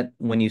yet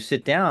when you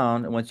sit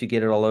down, and once you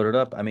get it all loaded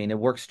up, I mean, it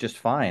works just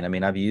fine. I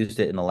mean, I've used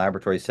it in a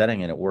laboratory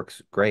setting and it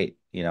works great.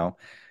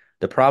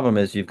 The problem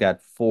is you've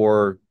got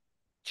 4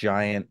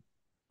 giant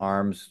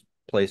arms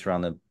placed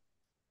around the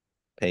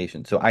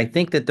patient. So I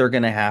think that they're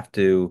going to have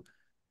to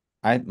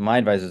my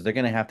advice is they're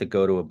going to have to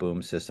go to a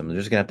boom system. They're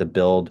just going to have to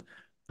build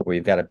where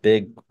you've got a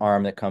big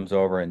arm that comes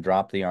over and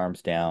drop the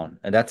arms down.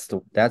 And that's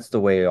the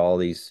way all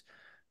these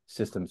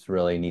systems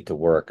really need to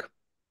work.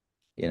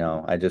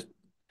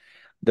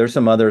 There's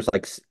some others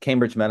like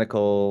Cambridge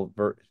Medical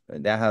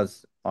that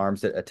has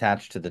arms that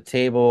attach to the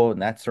table,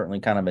 and that's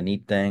certainly kind of a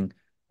neat thing.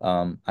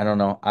 I don't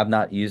know. I've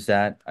not used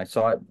that. I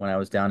saw it when I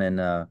was down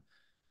in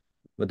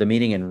with the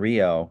meeting in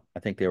Rio. I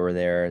think they were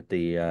there at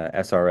the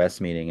SRS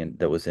meeting, and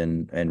that was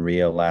in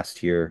Rio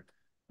last year.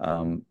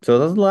 So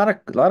there's a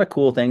lot of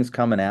cool things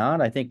coming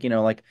out. I think,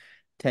 like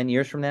 10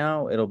 years from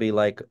now, it'll be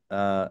like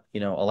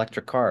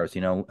electric cars.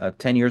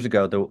 10 years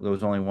ago there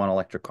was only one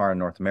electric car in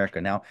North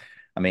America. Now,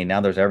 I mean,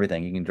 now there's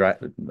everything. You can drive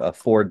a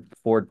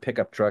Ford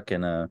pickup truck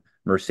and a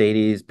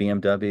Mercedes,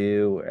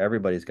 BMW.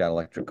 Everybody's got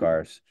electric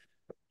cars.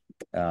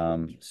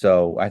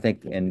 So I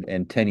think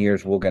in 10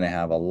 years, we're going to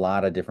have a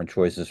lot of different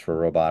choices for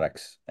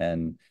robotics,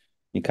 and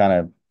you kind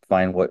of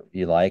find what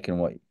you like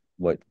and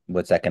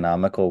what's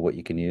economical, what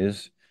you can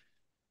use.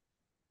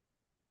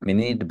 I mean,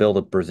 they need to build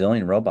a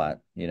Brazilian robot,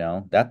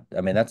 that,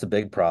 I mean, that's a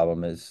big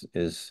problem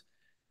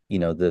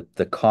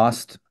the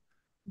cost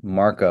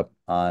markup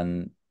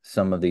on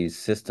some of these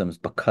systems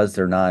because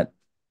they're not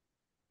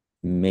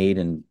made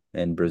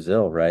in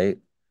Brazil, right?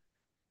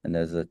 And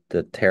there's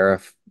the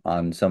tariff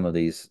on some of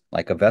these,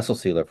 like a vessel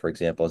sealer, for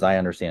example, as I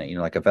understand it,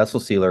 like a vessel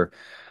sealer,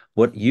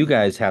 what you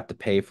guys have to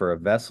pay for a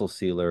vessel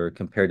sealer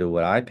compared to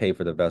what I pay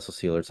for the vessel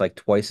sealer, it's like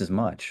twice as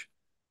much.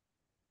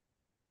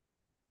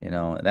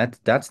 And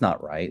that's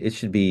not right. It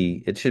should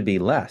be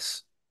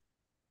less.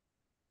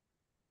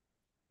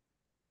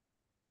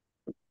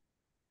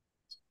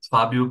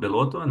 Fabio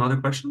Belotto,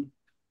 another question?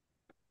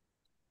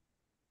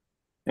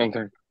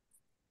 Nothing,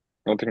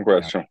 nothing Yeah.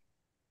 question.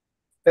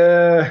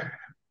 Uh,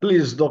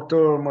 Please,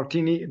 Dr.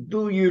 Martini,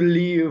 do you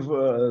leave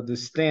the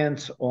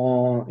stent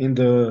on in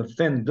the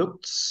thin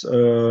ducts?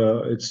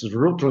 It's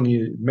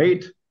routinely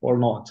made or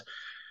not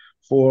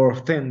for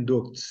thin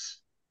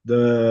ducts,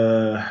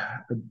 the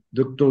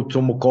ductal to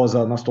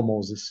mucosa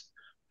anastomosis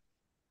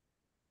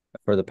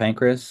For the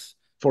pancreas,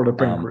 for the um,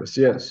 pancreas.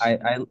 Yes.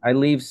 I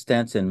leave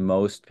stents in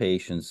most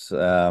patients.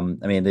 I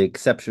mean, the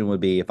exception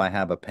would be if I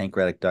have a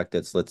pancreatic duct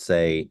that's, let's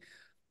say,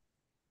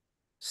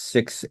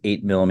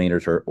 8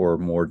 millimeters or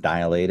more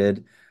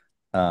dilated,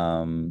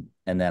 and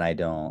then I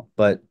don't.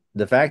 But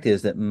the fact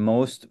is that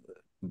most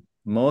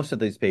of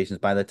these patients,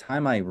 by the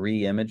time I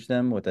re-image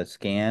them with a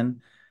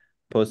scan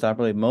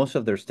post-operatively, most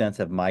of their stents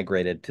have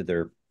migrated to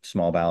their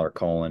small bowel or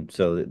colon,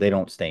 so they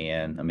don't stay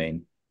in. I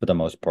mean, for the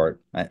most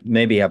part,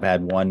 maybe I've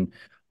had one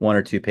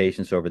or two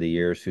patients over the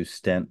years whose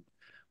stent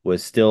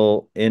was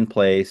still in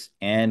place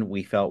and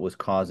we felt was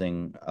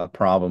causing a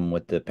problem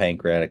with the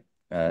pancreatic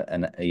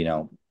and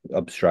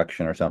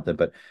obstruction or something.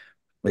 But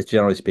it's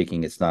generally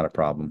speaking, it's not a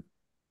problem.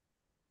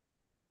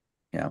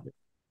 Yeah.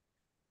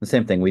 The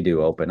same thing we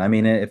do open. I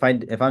mean, if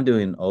I'm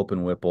doing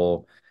open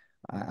Whipple,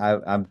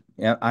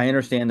 yeah, I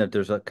understand that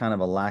there's a kind of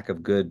a lack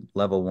of good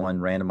level one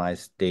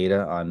randomized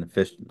data on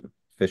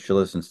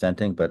fistulas and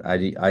stenting, but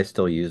I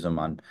still use them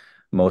on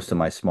most of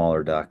my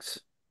smaller ducts.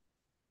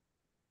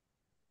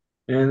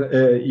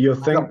 And you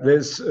think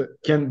this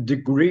can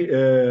diminish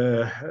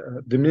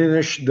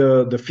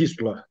the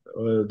fistula,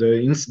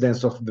 the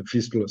incidence of the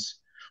fistulas,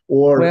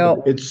 or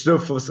Well, it still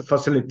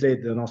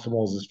facilitate the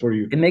anastomosis for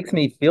you? it makes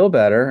me feel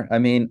better. I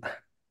mean,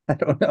 I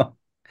don't know.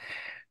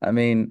 I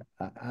mean,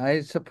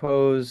 I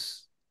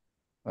suppose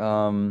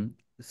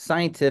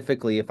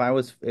scientifically, if I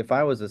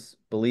was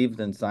believed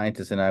in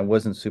scientists and I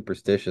wasn't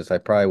superstitious, I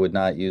probably would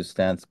not use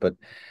stents, but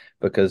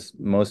because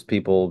most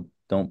people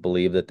don't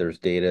believe that there's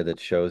data that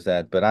shows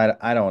that. But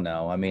I don't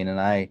know. I mean,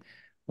 and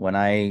when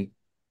I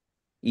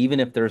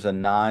even if there's a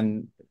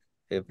non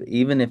if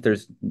even if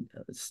there's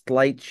a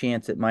slight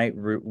chance it might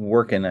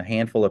work in a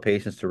handful of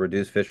patients to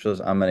reduce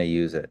fistulas, I'm going to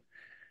use it.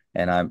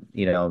 And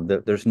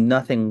there's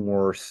nothing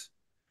worse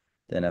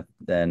than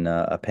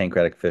a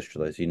pancreatic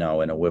fistula, as you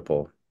know, in a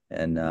Whipple.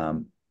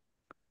 And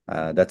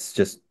that's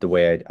just the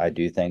way I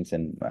do things.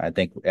 And I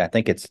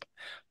think it's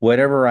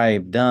whatever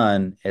I've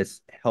done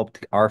has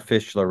helped our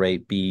fistula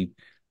rate be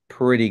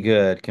pretty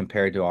good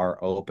compared to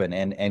our open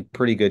and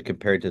pretty good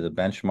compared to the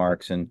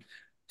benchmarks. And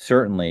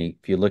certainly,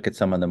 if you look at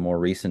some of the more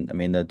recent, I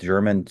mean, the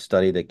German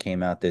study that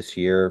came out this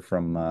year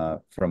from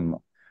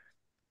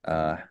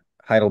uh,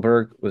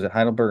 Heidelberg, was it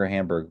Heidelberg or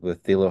Hamburg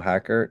with Thilo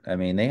Hackert? I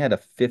mean, they had a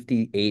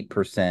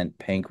 58%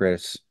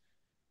 pancreas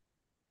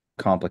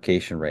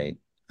complication rate.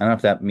 I don't know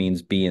if that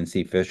means B and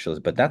C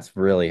fistulas, but that's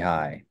really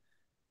high.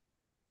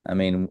 I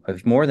mean,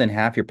 if more than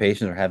half your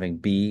patients are having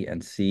B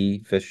and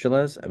C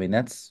fistulas, I mean,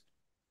 that's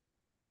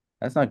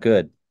not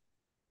good,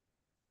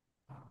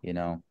 you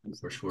know.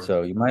 For sure.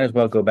 So you might as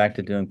well go back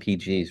to doing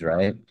PGs,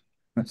 right?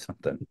 Or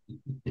something.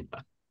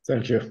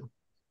 Thank you.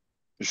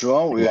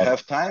 João, we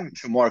have time.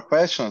 Two more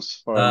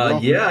questions for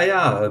João.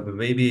 Yeah,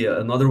 maybe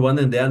another one,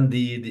 and then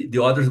the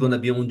other is gonna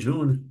be on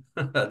June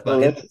at So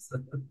Barretos.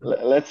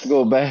 let's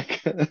go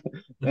back.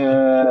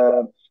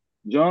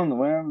 John,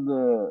 when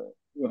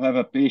you have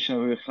a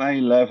patient with high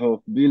level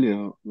of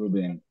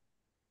bilirubin,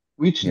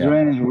 which Yeah.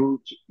 drainage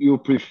route you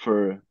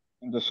prefer,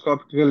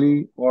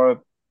 endoscopically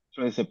or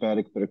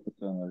transhepatic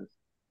percutaneous?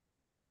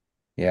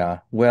 Yeah.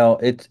 Well,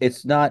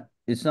 it's not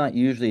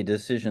usually a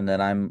decision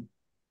that I'm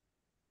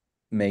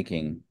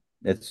making.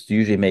 It's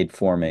usually made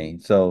for me.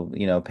 So,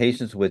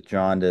 patients with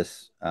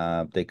jaundice,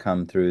 they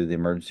come through the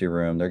emergency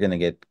room, they're going to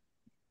get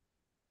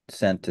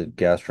sent to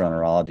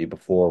gastroenterology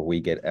before we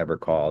get ever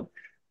called.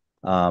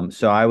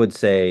 So I would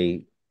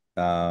say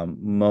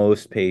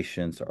most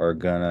patients are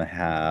going to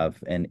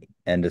have an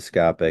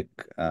endoscopic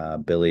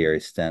biliary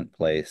stent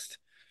placed.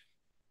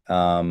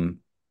 Um,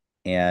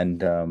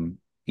 and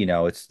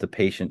it's the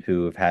patient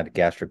who have had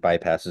gastric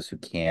bypasses who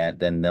can't,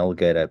 then they'll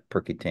get a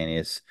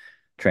percutaneous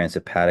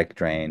transhepatic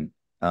drain.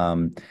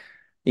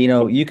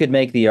 You could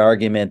make the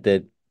argument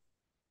that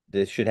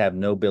this should have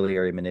no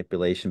biliary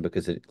manipulation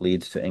because it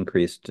leads to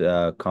increased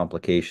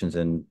complications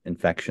and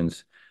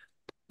infections.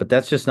 But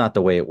that's just not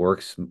the way it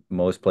works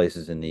most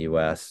places in the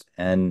US.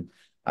 And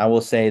I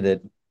will say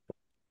that,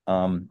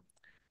 um,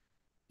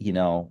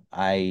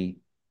 I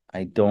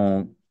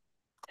don't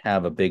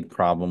have a big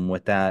problem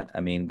with that.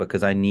 I mean,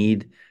 because I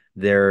need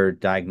their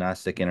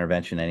diagnostic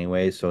intervention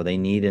anyway. So they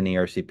need an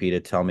ERCP to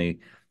tell me,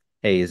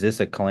 hey, is this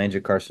a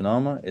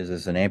cholangiocarcinoma? Is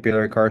this an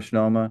ampullary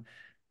carcinoma?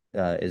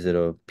 Is it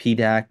a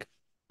PDAC?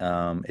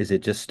 Is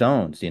it just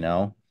stones, you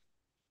know?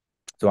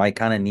 So I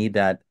kind of need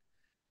that.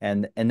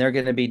 And they're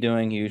going to be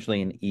doing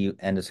usually an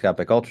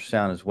endoscopic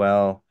ultrasound as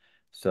well.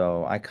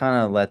 So I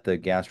kind of let the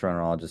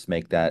gastroenterologist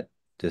make that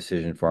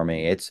decision for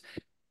me.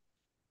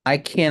 I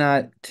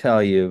cannot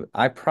tell you,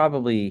 I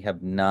probably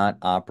have not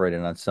operated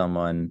on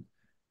someone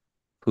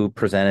who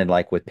presented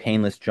like with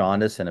painless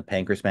jaundice and a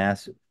pancreas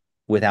mass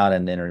without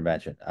an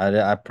intervention.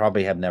 I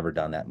probably have never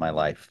done that in my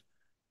life.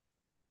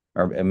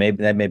 Or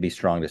maybe that may be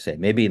strong to say.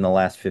 Maybe in the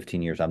last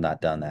 15 years, I've not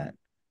done that.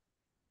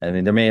 I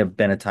mean, there may have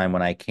been a time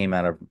when I came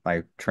out of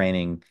my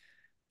training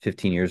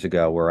 15 years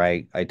ago where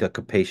I took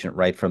a patient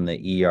right from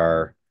the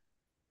ER,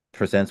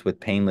 presents with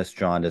painless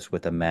jaundice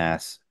with a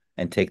mass,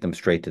 and take them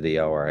straight to the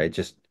OR. It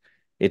just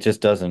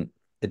doesn't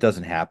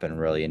happen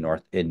really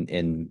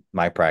in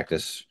my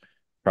practice,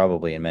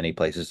 probably in many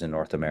places in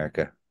North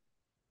America.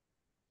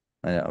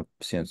 I know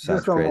it sounds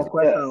Just one crazy. more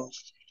question,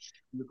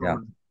 Yeah.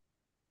 Nicholas.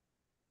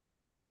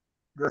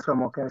 Just one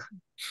more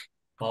question.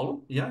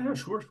 Paulo? Yeah, yeah,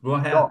 sure. Go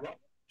ahead. John,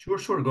 Sure,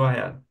 sure. Go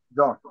ahead.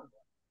 John,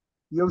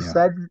 you Yeah.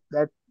 said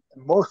that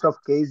most of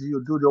cases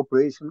you do the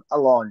operation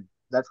alone.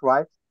 That's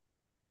right?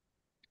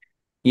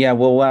 Yeah,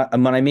 well, what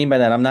I mean by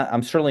that,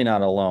 I'm certainly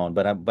not alone,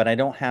 but I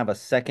don't have a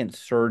second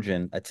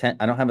surgeon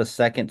I don't have a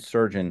second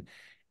surgeon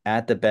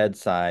at the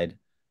bedside,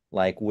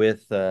 like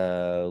with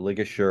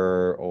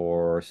ligature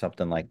or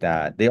something like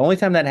that. The only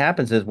time that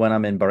happens is when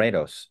I'm in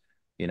Barretos,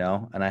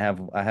 and I have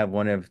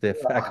one of the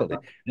faculty.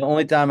 Yeah. The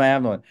only time I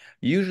have one.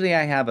 Usually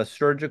I have a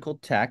surgical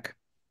tech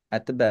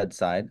at the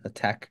bedside, a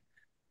tech.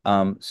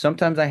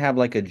 Sometimes I have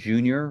like a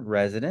junior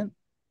resident.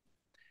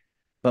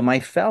 But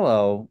my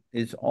fellow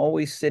is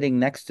always sitting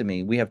next to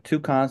me. We have two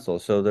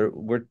consoles, so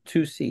we're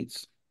two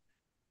seats.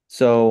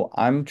 So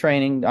I'm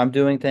training, I'm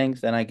doing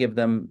things, and I give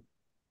them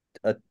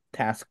a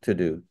task to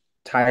do.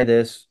 Tie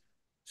this,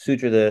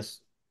 suture this,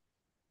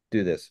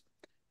 do this.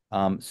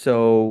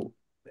 So,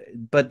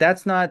 but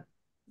that's not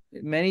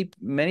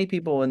many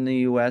people in the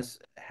US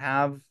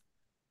have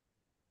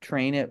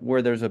train it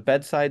where there's a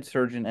bedside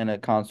surgeon and a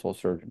console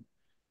surgeon.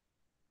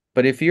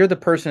 But if you're the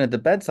person at the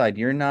bedside,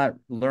 you're not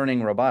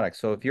learning robotics.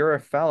 So if you're a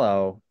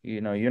fellow,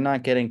 you're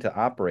not getting to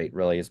operate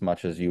really as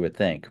much as you would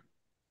think.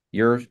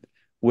 You're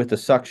with the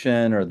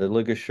suction or the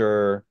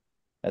ligature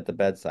at the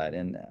bedside.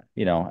 And,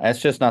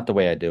 that's just not the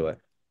way I do it.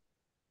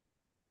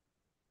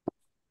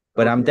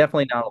 But I'm Okay.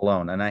 definitely not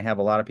alone. And I have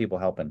a lot of people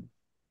helping.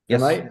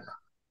 And Yes,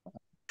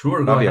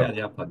 Sure, go Fabio. ahead.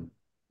 Yeah, Fabio.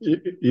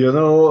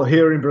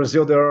 Here in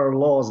Brazil, there are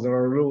laws, there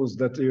are rules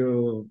that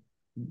you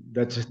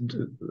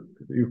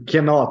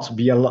cannot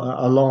be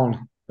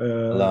alone.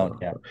 Alone.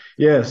 Yeah.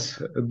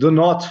 Yes, do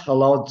not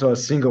allow a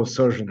single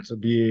surgeon to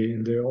be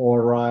in the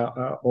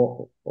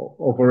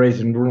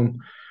operating room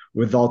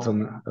without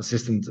an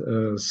assistant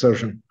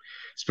surgeon,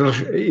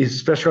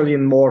 especially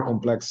in more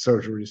complex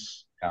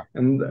surgeries. Yeah.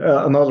 And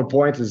another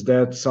point is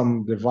that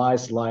some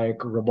device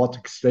like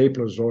robotic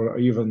staplers or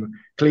even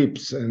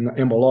clips and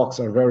embolox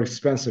are very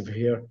expensive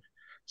here.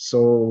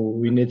 So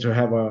we need to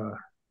have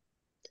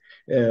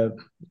uh,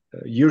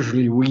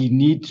 usually we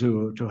need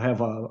to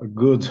have a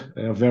good,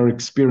 very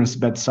experienced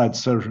bedside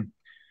surgeon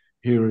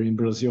here in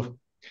Brazil.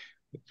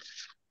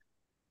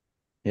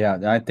 Yeah.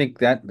 I think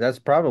that's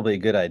probably a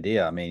good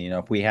idea. I mean,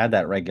 if we had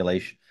that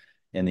regulation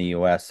in the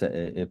US,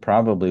 it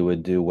probably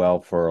would do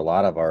well for a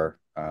lot of our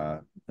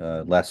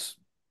less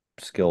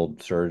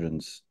skilled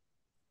surgeons.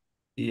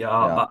 Yeah,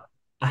 Yeah.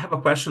 I have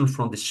a question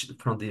from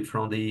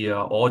the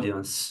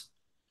audience.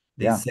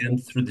 They Yeah.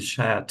 sent through the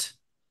chat.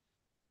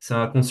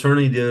 So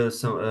concerning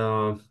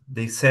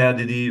they said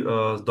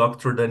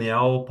Dr.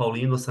 Daniel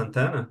Paulino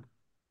Santana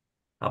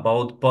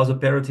about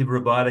postoperative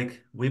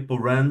robotic Whipple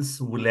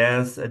runs with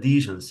less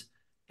adhesions.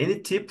 Any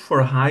tip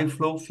for high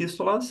flow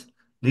fistulas?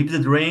 Leave the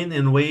drain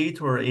and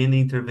wait, or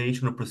any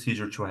interventional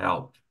procedure to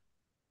help?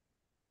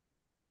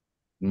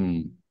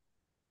 Mm.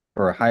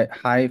 For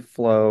high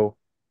flow,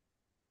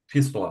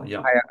 Fistula,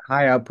 yeah.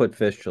 high output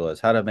fistulas,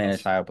 how to manage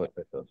Yes. high output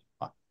fistulas.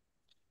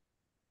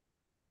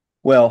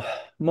 Well,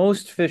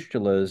 most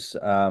fistulas,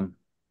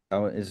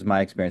 is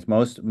my experience.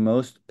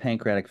 Most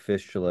pancreatic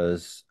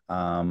fistulas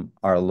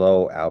are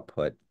low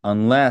output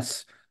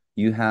unless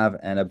you have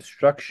an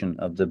obstruction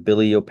of the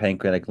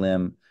biliopancreatic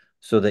limb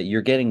so that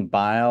you're getting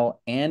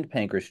bile and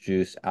pancreas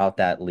juice out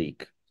that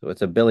leak. So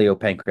it's a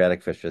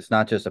biliopancreatic fistula. It's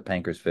not just a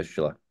pancreas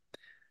fistula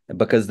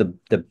because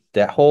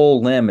that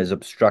whole limb is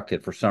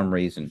obstructed for some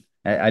reason.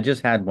 I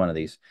just had one of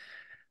these.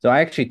 So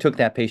I actually took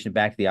that patient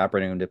back to the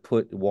operating room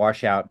to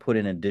wash out, put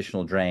in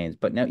additional drains.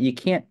 But now you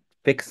can't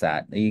fix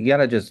that. You got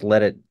to just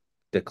let it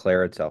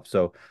declare itself.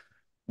 So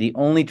the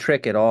only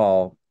trick at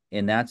all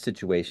in that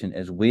situation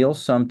is we'll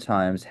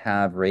sometimes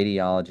have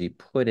radiology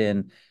put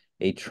in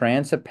a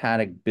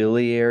transhepatic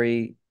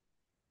biliary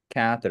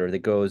catheter that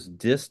goes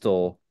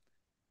distal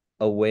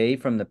away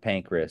from the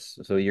pancreas.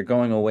 So you're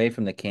going away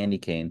from the candy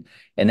cane,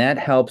 and that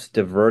helps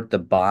divert the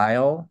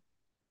bile.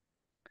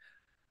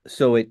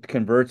 So it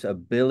converts a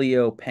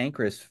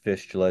biliopancreas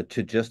fistula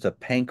to just a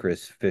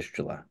pancreas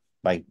fistula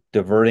by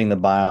diverting the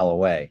bile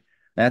away.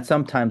 That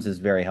sometimes is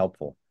very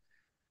helpful.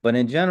 But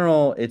in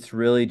general, it's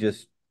really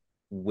just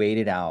wait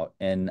it out.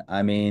 And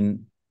I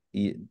mean,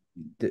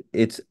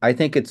 I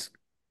think it's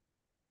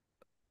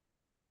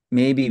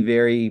maybe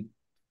very,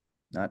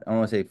 not, I don't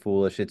want to say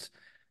foolish. It's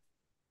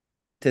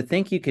to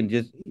think you can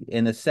just,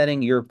 in the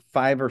setting, you're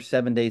 5 or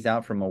 7 days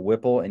out from a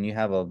Whipple and you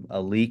have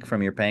a leak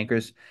from your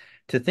pancreas,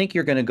 to think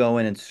you're going to go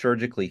in and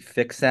surgically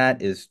fix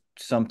that is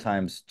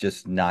sometimes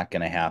just not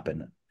going to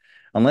happen.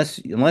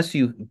 Unless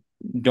you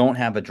don't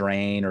have a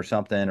drain or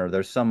something, or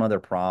there's some other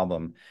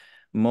problem.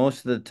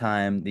 Most of the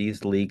time,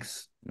 these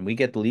leaks, and we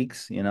get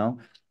leaks,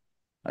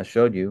 I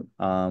showed you.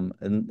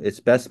 And it's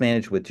best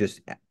managed with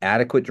just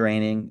adequate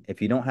draining.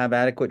 If you don't have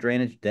adequate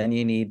drainage, then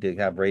you need to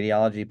have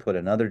radiology put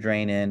another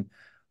drain in,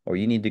 or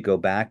you need to go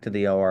back to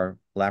the OR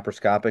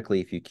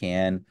laparoscopically if you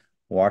can,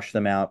 wash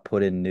them out,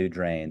 put in new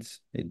drains.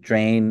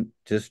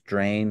 Just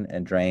drain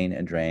and drain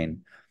and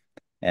drain.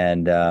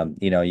 And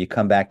you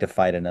come back to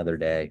fight another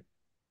day.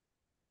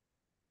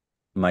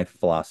 My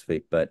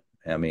philosophy, but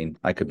I mean,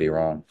 I could be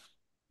wrong.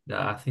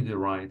 Yeah, I think you're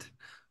right.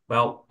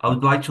 Well, I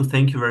would like to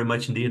thank you very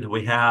much indeed.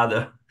 We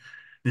had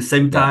the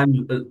same Yeah,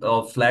 time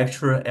of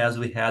lecture as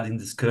we had in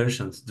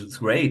discussions. It's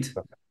great. It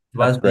that's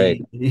was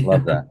great.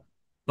 Love the that.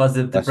 was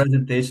the That's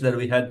presentation that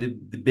we had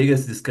the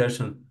biggest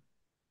discussion.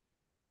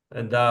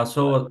 And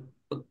so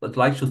I'd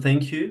like to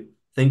thank you.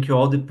 Thank you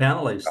all the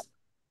panelists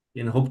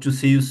and hope to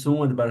see you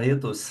soon at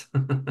Barretos.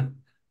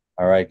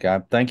 all right,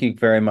 God. Thank you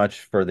very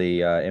much for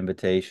the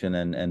invitation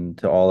and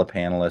to all the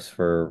panelists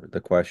for the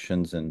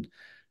questions. And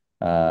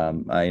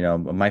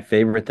my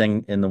favorite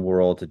thing in the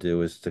world to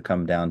do is to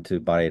come down to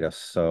Barretos.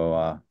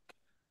 So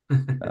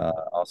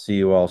I'll see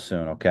you all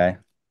soon. Okay.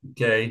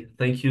 Okay.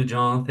 Thank you,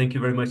 John. Thank you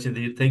very much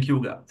indeed. Thank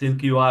you.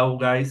 Thank you all,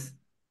 guys.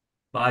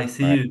 Bye.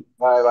 See All right. you.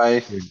 Bye bye.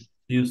 See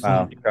you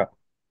Wow. soon.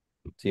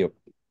 See you.